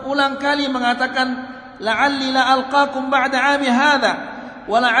berulang kali mengatakan, la'alli la alqakum ba'da 'ami hadha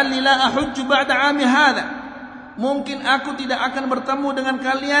wa la'alli la ahujju ba'da 'ami hadha. Mungkin aku tidak akan bertemu dengan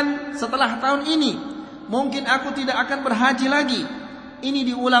kalian setelah tahun ini. Mungkin aku tidak akan berhaji lagi. Ini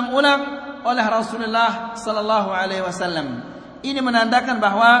diulang-ulang oleh Rasulullah sallallahu alaihi wasallam. Ini menandakan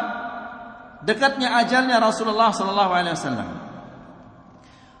bahwa dekatnya ajalnya Rasulullah sallallahu alaihi wasallam.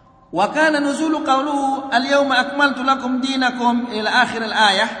 Wa kana nuzulu qawluhu al-yawma akmaltu lakum dinakum ila akhir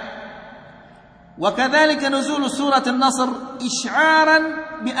al-ayah. Wa kadzalika nuzulu surat an-Nasr isy'aran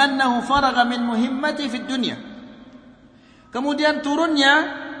bi annahu faragha min muhimmati fid dunya. Kemudian turunnya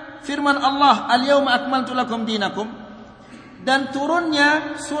firman Allah al-yawma akmaltu lakum dinakum, dan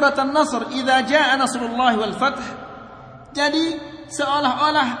turunnya surat an-Nasr idza jaa nasrullahi wal fath. Jadi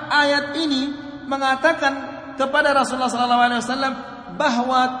seolah-olah ayat ini mengatakan kepada Rasulullah sallallahu alaihi wasallam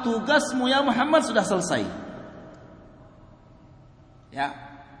bahwa tugasmu ya Muhammad sudah selesai. Ya.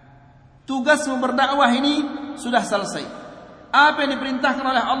 Tugasmu berdakwah ini sudah selesai. Apa yang diperintahkan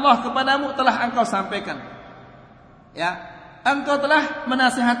oleh Allah kepadamu telah engkau sampaikan. Ya. Engkau telah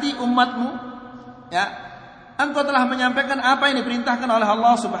menasihati umatmu. Ya. Engkau telah menyampaikan apa yang diperintahkan oleh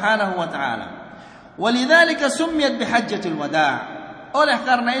Allah Subhanahu wa taala. Walidzalika summiyat bihajjatul wada'. Oleh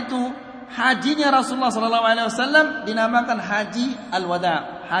karena itu hajinya Rasulullah sallallahu alaihi wasallam dinamakan haji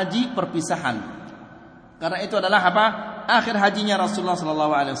al-wada', haji perpisahan. Karena itu adalah apa? Akhir hajinya Rasulullah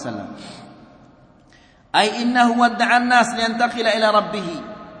sallallahu alaihi wasallam. Ai innahu wadda'an nas liyantaqila ila rabbih.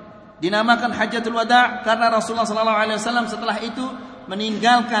 Dinamakan hajjatul wada' karena Rasulullah sallallahu alaihi wasallam setelah itu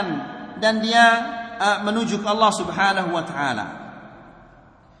meninggalkan dan dia menuju ke Allah Subhanahu wa taala.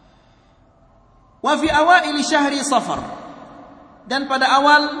 Wa fi awail syahri Safar, dan pada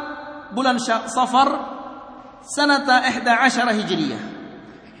awal bulan Safar sanata 11 Hijriyah,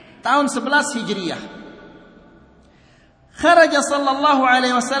 tahun 11 Hijriyah, kharaja sallallahu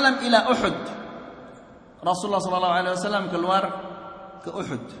alaihi wasallam ila Uhud. Rasulullah sallallahu alaihi wasallam keluar ke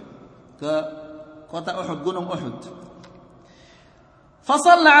Uhud, ke kota Uhud, gunung Uhud. Fa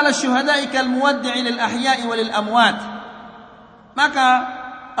shalla ala syuhada'i kal muwaddi' lil ahya'i walil amwat. Maka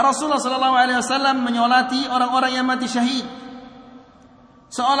Rasulullah sallallahu alaihi wasallam menyolati orang-orang yang mati syahid.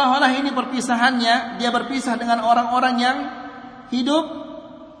 Seolah-olah ini perpisahannya, dia berpisah dengan orang-orang yang hidup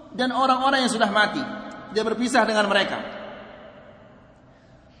dan orang-orang yang sudah mati. Dia berpisah dengan mereka.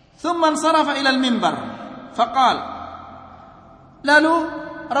 Thumma ansarafa ila al-mimbar faqal. Lalu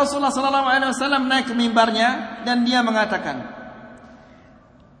Rasulullah sallallahu alaihi wasallam naik ke mimbarnya dan dia mengatakan,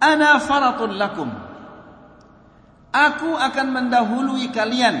 "Ana faratun lakum." Aku akan mendahului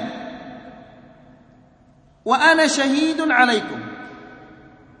kalian. Wa ana syahidun alaikum.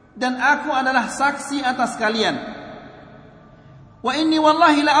 Dan aku adalah saksi atas kalian. Wa inni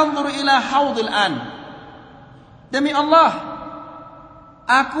wallahi la anzuru ila haudil an. Demi Allah,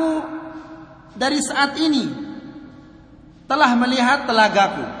 aku dari saat ini telah melihat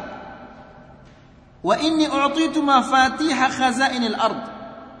telagaku. Wa inni u'titu mafatiha khazainil ard.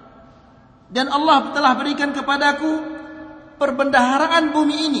 Dan Allah telah berikan kepadaku perbendaharaan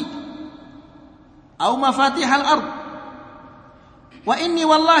bumi ini. Au mafatihal ard. Wa inni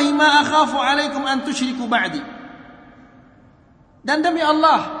wallahi ma akhafu alaikum an tusyriku ba'di. Dan demi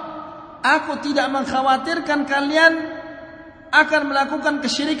Allah, aku tidak mengkhawatirkan kalian akan melakukan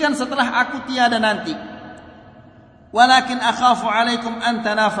kesyirikan setelah aku tiada nanti. Walakin akhafu alaikum an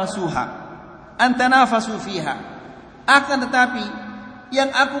tanafasu fiha. Akan tetapi yang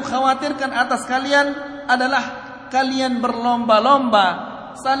aku khawatirkan atas kalian adalah kalian berlomba-lomba,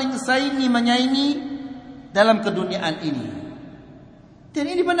 saling saingi menyaingi dalam keduniaan ini. Dan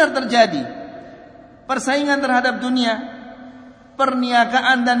ini benar terjadi. Persaingan terhadap dunia,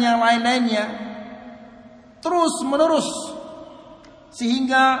 perniagaan dan yang lain-lainnya terus menerus,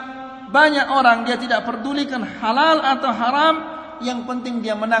 sehingga banyak orang dia tidak pedulikan halal atau haram, yang penting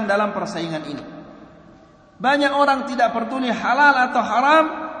dia menang dalam persaingan ini. Banyak orang tidak peduli halal atau haram,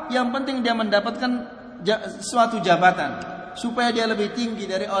 yang penting dia mendapatkan suatu jabatan supaya dia lebih tinggi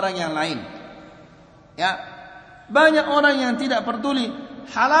dari orang yang lain. Ya, banyak orang yang tidak peduli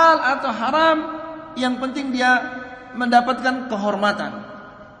halal atau haram, yang penting dia mendapatkan kehormatan.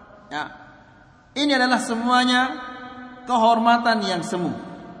 Ya, ini adalah semuanya kehormatan yang semu.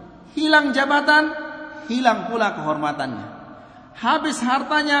 Hilang jabatan, hilang pula kehormatannya. Habis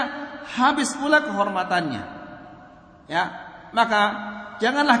hartanya, habis pula kehormatannya. Ya, maka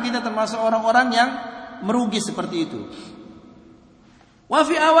janganlah kita termasuk orang-orang yang merugi seperti itu. Wa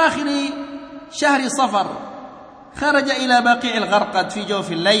fi awakhir syahri Safar kharaja ila baqi'il gharqad fi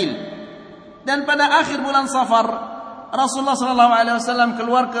jawfil lail. Dan pada akhir bulan Safar Rasulullah sallallahu alaihi wasallam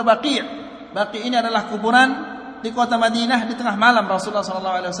keluar ke Baqi'. Baqi' ini adalah kuburan di kota Madinah. Di tengah malam Rasulullah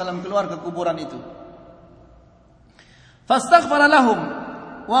sallallahu alaihi wasallam keluar ke kuburan itu. Fastaghfara lahum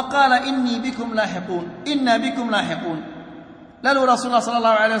wa qala inna bikum lahiqun. Lalu Rasulullah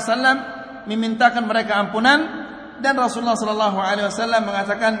sallallahu alaihi wasallam memintakan mereka ampunan, dan Rasulullah sallallahu alaihi wasallam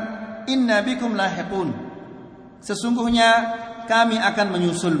mengatakan, inna bikum lahiqun, sesungguhnya kami akan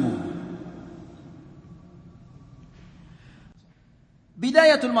menyusulmu.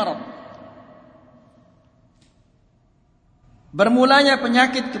 Bidayatul marad, bermulanya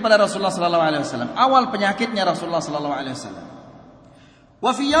penyakit kepada Rasulullah sallallahu alaihi wasallam. Awal penyakitnya Rasulullah sallallahu alaihi wasallam.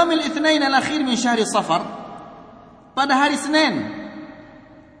 Wa fi yaumil itsnain al-akhir min syahri Safar, pada hari Senin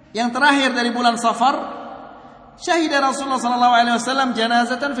yang terakhir dari bulan Safar, syahida Rasulullah sallallahu alaihi wasallam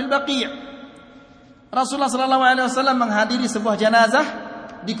janazatan fil Baqi'. Rasulullah sallallahu alaihi wasallam menghadiri sebuah jenazah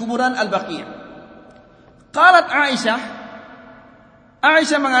di kuburan Al-Baqi'. Qalat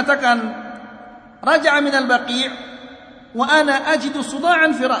Aisyah mengatakan, raja'a min al-Baqi' wa ana ajidu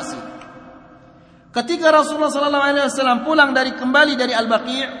suda'an fi ra'si. Ketika Rasulullah sallallahu alaihi wasallam pulang kembali dari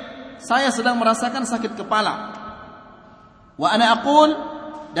Al-Baqi', saya sedang merasakan sakit kepala. Wa ana aqul,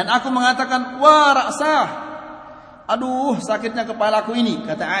 dan aku mengatakan, wa ra'sah, aduh sakitnya kepalaku ini,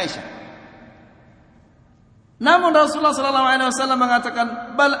 kata Aisyah. Namun Rasulullah sallallahu alaihi wasallam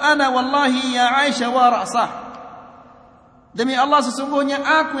mengatakan, bal ana wallahi ya Aisyah wa ra'sah, demi Allah sesungguhnya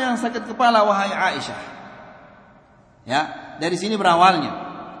aku yang sakit kepala wahai Aisyah. Ya, dari sini berawalnya.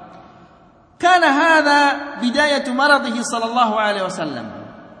 Kana hadza bidayatu maradhihi sallallahu alaihi wasallam.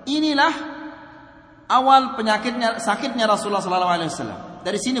 Inilah awal sakitnya Rasulullah sallallahu alaihi wasallam.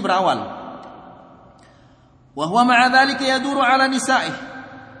 Dari sini berawal. Wa huwa ma'a dzalika yaduru ala nisa'ih.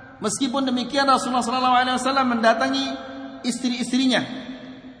 Meskipun demikian Rasulullah sallallahu alaihi wasallam mendatangi istri-istrinya.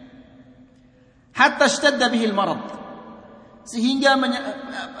 Hatta ishtadda bihi al-marad. Sehingga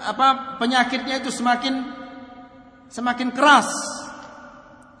penyakitnya itu semakin keras.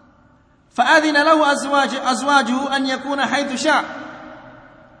 Fa'adhina lahu azwajuhu an yakuna haitsu sya'.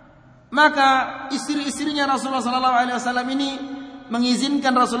 Maka istri-istrinya Rasulullah sallallahu alaihi wasallam ini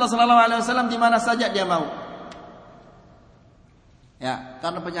mengizinkan Rasulullah sallallahu alaihi wasallam di mana saja dia mau. Ya,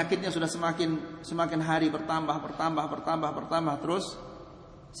 karena penyakitnya sudah semakin hari bertambah terus,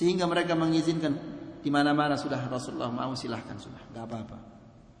 sehingga mereka mengizinkan di mana-mana sudah Rasulullah mau, silahkan sudah, enggak apa-apa.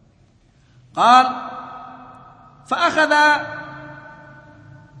 Qal fa akhadha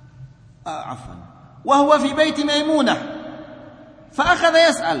wa huwa fi baiti Maimunah fa akhadha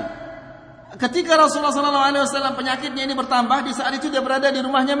yas'al. Ketika Rasulullah sallallahu alaihi wasallam penyakitnya ini bertambah, di saat itu dia berada di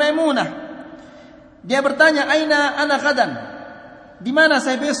rumahnya Maimunah. Dia bertanya, aina ana ghadan? Di mana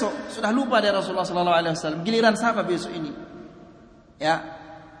saya besok? Sudah lupa dari Rasulullah sallallahu alaihi wasallam. Giliran siapa besok ini? Ya.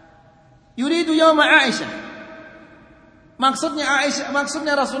 Yuridu yauma Aisyah.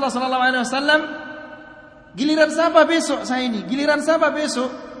 Maksudnya Rasulullah sallallahu alaihi wasallam, giliran siapa besok saya ini? Giliran siapa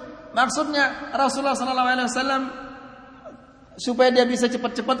besok? Maksudnya Rasulullah sallallahu alaihi wasallam supaya dia bisa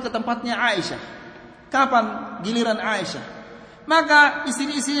cepat-cepat ke tempatnya Aisyah. Kapan giliran Aisyah? Maka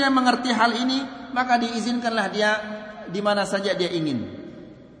istri-istrinya mengerti hal ini, maka diizinkanlah dia di mana saja dia ingin.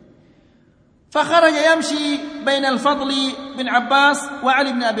 Fa kharaja yamshi bainal Fadli bin Abbas wa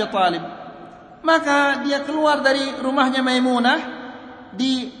Ali bin Abi Thalib. Maka dia keluar dari rumahnya Maimunah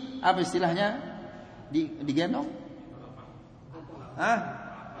di apa istilahnya? Digendong?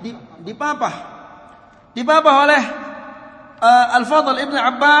 Dipapah oleh Al-Fadl ibn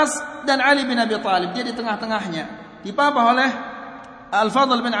Abbas dan Ali bin Abi Thalib. Dia di tengah-tengahnya. Dipapah oleh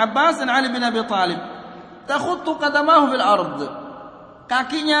Al-Fadl bin Abbas dan Ali bin Abi Thalib. Takhuttu qadamahu fil ard.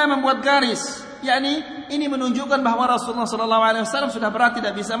 Kakinya membuat garis, yakni ini menunjukkan bahwa Rasulullah sallallahu alaihi wasallam sudah berat,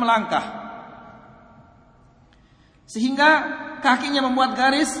 tidak bisa melangkah. Sehingga kakinya membuat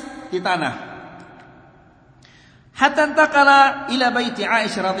garis di tanah. Hatta intaqala ila baiti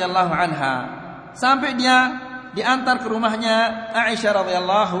Aisyah radhiyallahu anha. Sampai dia diantar ke rumahnya Aisyah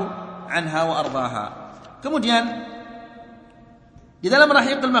radhiyallahu anha wa ardhaha. Kemudian di dalam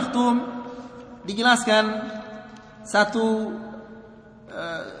Rahiqul Makhtum dijelaskan satu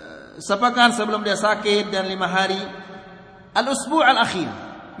sepekan sebelum dia sakit dan 5 hari, al-usbu' al-akhir,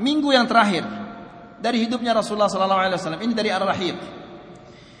 minggu yang terakhir dari hidupnya Rasulullah sallallahu alaihi wasallam. Ini dari Ar-Rahiq.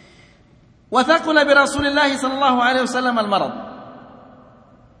 Wa thaqula bi Rasulillah sallallahu alaihi wasallam al-marad.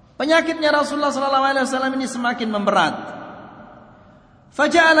 Penyakitnya Rasulullah sallallahu alaihi wasallam ini semakin memberat.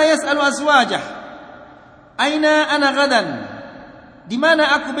 Faja'ala yas'alu azwajah, aina ana ghadan? Di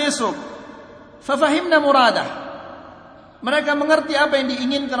mana aku besok? Fafahimna muradah. Mereka mengerti apa yang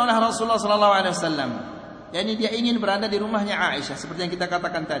diinginkan oleh Rasulullah sallallahu alaihi wasallam. Yani dia ingin berada di rumahnya Aisyah seperti yang kita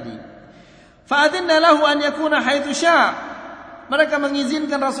katakan tadi. Fa'adinna lahu an yakuna haitsu sya'. Mereka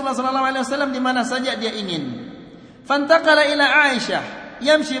mengizinkan Rasulullah sallallahu alaihi wasallam di mana saja dia ingin. Fantaqala ila Aisyah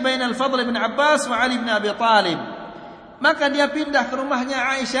yamshi bainal Fadl bin Abbas wa Ali bin Abi Thalib. Maka dia pindah ke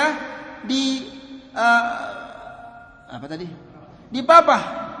rumahnya Aisyah di Dipapah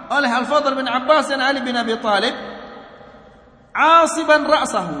oleh Al-Fadl bin Abbas dan Ali bin Abi Thalib. asiban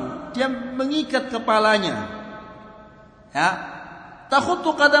ra'sahu, dia mengikat kepalanya, ya,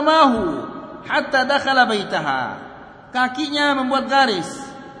 takhuttu qadamahu hatta dakhala baitaha, kakinya membuat garis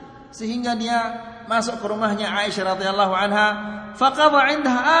sehingga dia masuk ke rumahnya Aisyah radhiyallahu anha. Faqadha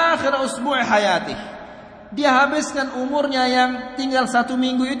 'indaha akhir usbu' hayatih, dia habiskan umurnya yang tinggal 1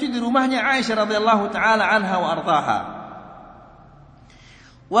 minggu itu di rumahnya Aisyah radhiyallahu taala anha wa ardhaha.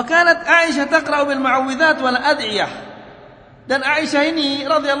 Wa kanat Aisyah taqra'u bil mu'awwidhat wal ad'iyah, dan Aisyah ini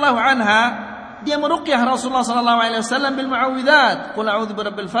radhiyallahu anha dia meruqyah Rasulullah sallallahu alaihi wasallam bil mu'awwidhat, qul a'udzu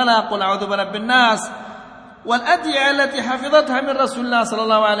birabbil falaq, qul a'udzu birabbin nas, wal ad'iyah allati hafizatha min Rasulullah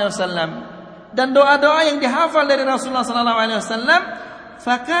sallallahu alaihi wasallam, dan doa-doa yang dihafal dari Rasulullah sallallahu alaihi wasallam.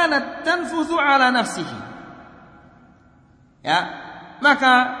 Fakanat tanfuthu ala nafsihi, ya,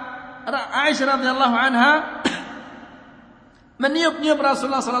 maka Aisyah radhiyallahu anha meniup-niup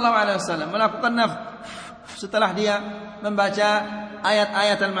Rasulullah sallallahu alaihi wasallam, melakukan setelah dia membaca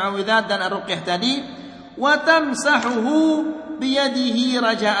ayat-ayat al-mu'awwidzat dan ar-ruqyah tadi. Wa tamsahuhu biyadihi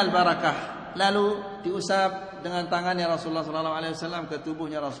raja'al barakah, lalu diusap dengan tangannya Rasulullah sallallahu alaihi wasallam ke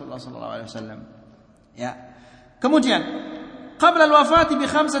tubuhnya Rasulullah sallallahu alaihi wasallam, ya. Kemudian qabla al-wafati bi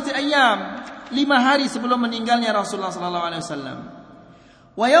 5 ayyam, 5 hari sebelum meninggalnya Rasulullah sallallahu alaihi wasallam.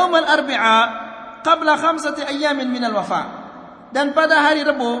 Wa yaum al-arbi'a qabla 5 ayyamin min al-wafa, dan pada hari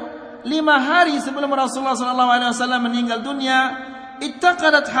Rabu 5 hari sebelum Rasulullah sallallahu alaihi wasallam meninggal dunia,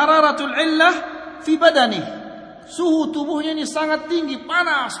 ittaqadat hararatul illah fi badani, suhu tubuhnya ini sangat tinggi,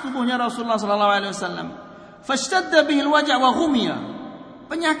 panas tubuhnya Rasulullah sallallahu alaihi wasallam. Fashtadda bihi al-waja' wa ghumiya,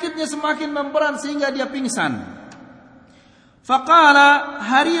 penyakitnya semakin memberat sehingga dia pingsan. Faqala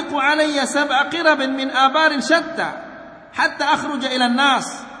hariqu alayya 7 qirab min abarin shatta hatta akhruja ila an-nas,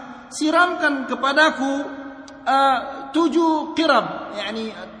 siramkan kepadaku 7 qirab,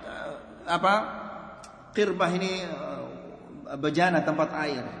 yakni apa? Qirbah ini bejana tempat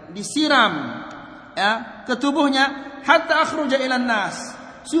air, disiram, ya, ke tubuhnya, hatta akhruja ila an-nas,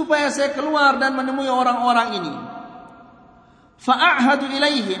 supaya saya keluar dan menemui orang-orang ini. Fa'ahadu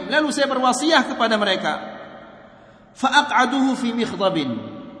ilaihim, lalu saya berwasiat kepada mereka. Fa'aq'aduhu fi mikhdabin,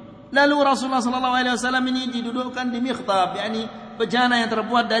 lalu Rasulullah sallallahu alaihi wasallam ini didudukkan di mikhdab, yakni bejana yang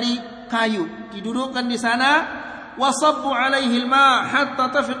terbuat dari kayu, didudukkan di sana. Wasabbu alaihi al-ma'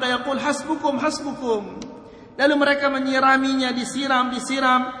 hatta tafiqa yaqul hasbukum hasbukum, lalu mereka menyiraminya, disiram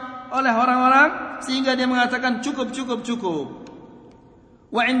oleh orang-orang sehingga dia mengatakan cukup.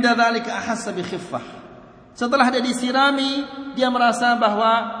 Wa 'inda dzalika ahassa bi khiffah, setelah dia disirami dia merasa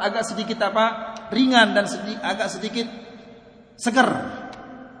bahwa agak sedikit ringan dan agak sedikit seger.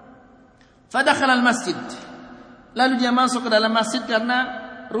 Fadakhala al-masjid, lalu dia masuk ke dalam masjid karena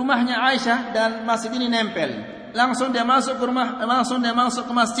rumahnya Aisyah dan masjid ini nempel. Langsung dia masuk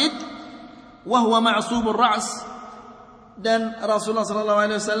ke masjid. Wa huwa ma'subur ra's, dan Rasulullah sallallahu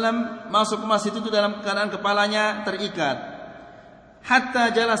alaihi wasallam masuk ke masjid itu dalam keadaan kepalanya terikat. Hatta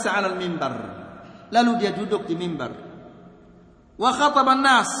jalasa 'alal mimbar, lalu dia duduk di mimbar. Wa khataba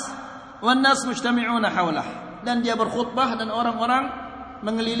an-nas wan nas mujtami'una haulah, dan dia berkhutbah dan orang-orang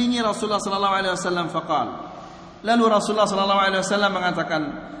mengelilingi Rasulullah sallallahu alaihi wasallam. Faqala, lalu Rasulullah sallallahu alaihi wasallam mengatakan,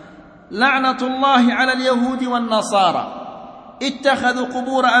 la'natullahi 'alal yahudi wan nasara ittakhadhu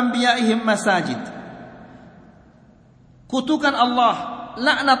qubur anbiya'ihim masajid. Kutukan Allah,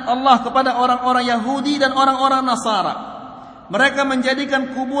 laknat Allah kepada orang-orang Yahudi dan orang-orang Nasara, mereka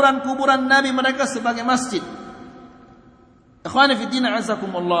menjadikan kuburan-kuburan nabi mereka sebagai masjid. Ikhwani fi din,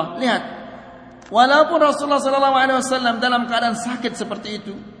 azakumullah, lihat, walaupun Rasulullah sallallahu alaihi wasallam dalam keadaan sakit seperti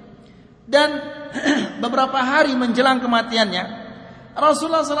itu dan beberapa hari menjelang kematiannya,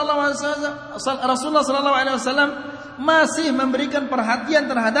 Rasulullah sallallahu alaihi wasallam masih memberikan perhatian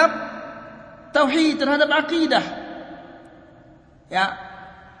terhadap tauhid, terhadap akidah. Ya,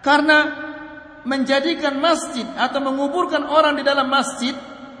 karena menjadikan masjid atau menguburkan orang di dalam masjid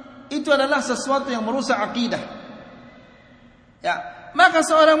itu adalah sesuatu yang merusak akidah. Ya, maka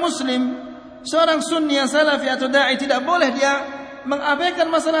seorang muslim, seorang sunni yang salafi atau dai tidak boleh dia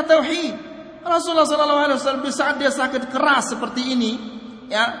mengabaikan masalah tauhid. Rasulullah sallallahu alaihi wasallam di saat dia sakit keras seperti ini,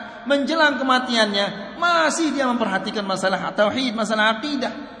 ya, menjelang kematiannya, masih dia memperhatikan masalah tauhid, masalah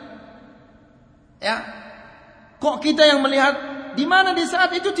akidah. Ya. Kok kita yang melihat di mana di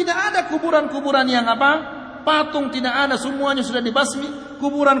saat itu tidak ada kuburan-kuburan yang patung tidak ada, semuanya sudah dibasmi,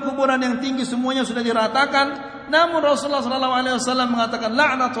 kuburan-kuburan yang tinggi semuanya sudah diratakan. Namun Rasulullah sallallahu alaihi wasallam mengatakan,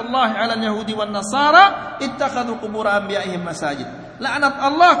 la'natullahi 'alal yahudi wan nasara ittakhadhu qubur anbiya'ihim masajid. Laknat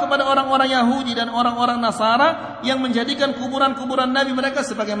Allah kepada orang-orang Yahudi dan orang-orang Nasara yang menjadikan kuburan-kuburan nabi mereka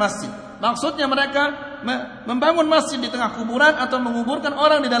sebagai masjid. Maksudnya mereka membangun masjid di tengah kuburan atau menguburkan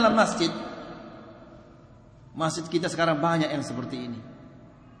orang di dalam masjid. Masjid kita sekarang banyak yang seperti ini.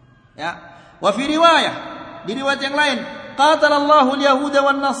 Ya. Wa fi riwayah, di riwayat yang lain, qatalallahu al-yahuda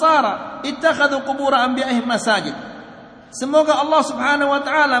wan nasara ittakhadhu qubur anbiya'ihim masajid. Semoga Allah Subhanahu wa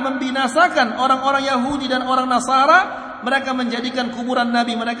taala membinasakan orang-orang Yahudi dan orang Nasara, mereka menjadikan kuburan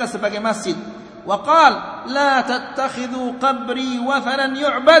nabi mereka sebagai masjid. Wa qala la tattakhidhu qabri wathanan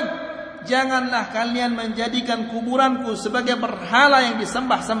yu'bad. Janganlah kalian menjadikan kuburanku sebagai berhala yang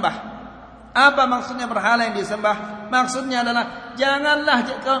disembah-sembah. Apa maksudnya berhala yang disembah? Maksudnya adalah janganlah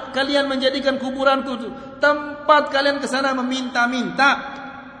kalian menjadikan kuburanku tempat kalian ke sana meminta-minta.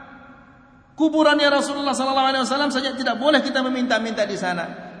 Kuburannya Rasulullah SAW saja tidak boleh kita meminta-minta di sana.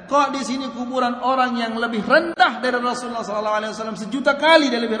 Kok di sini kuburan orang yang lebih rendah dari Rasulullah SAW, sejuta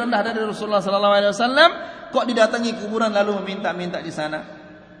kali dia lebih rendah dari Rasulullah SAW, kok didatangi kuburan lalu meminta-minta di sana?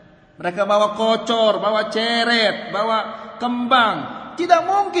 Mereka bawa kocor, bawa ceret, bawa kembang. Tidak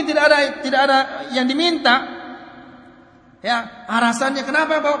mungkin tidak ada yang diminta. Ya, alasannya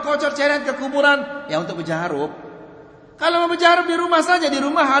kenapa bawa kocor ceret ke kuburan? Ya untuk berjarub. Kalau mau berjarub di rumah saja, di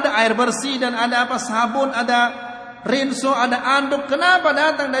rumah ada air bersih dan ada sabun, ada rinso, ada anduk. Kenapa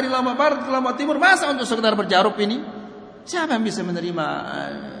datang dari Lombok Barat ke Lombok Timur masa untuk sekedar berjarub ini? Siapa yang bisa menerima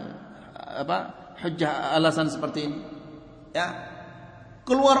hujjah alasan seperti ini? Ya.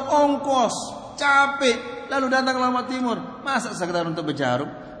 Keluar ongkos, capek, lalu datang ke Lombok Timur, masa sekedar untuk berjarub?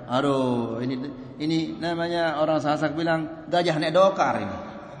 Aduh, ini namanya orang Sasak bilang gajah nek dokar ini.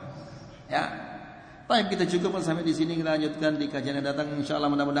 Ya. Baik, kita cukup sampai di sini, kita lanjutkan di kajian yang datang insyaallah.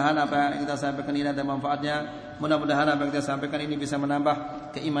 Mudah-mudahan apa yang kita sampaikan ini ada manfaatnya. Mudah-mudahan apa yang kita sampaikan ini bisa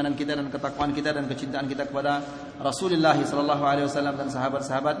menambah keimanan kita dan ketakwaan kita dan kecintaan kita kepada Rasulullah sallallahu alaihi wasallam dan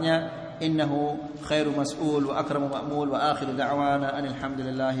sahabat-sahabatnya. Innahu khairu mas'ul wa akramu ma'mul wa akhiru da'wana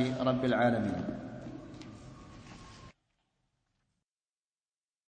alhamdulillahi rabbil alamin.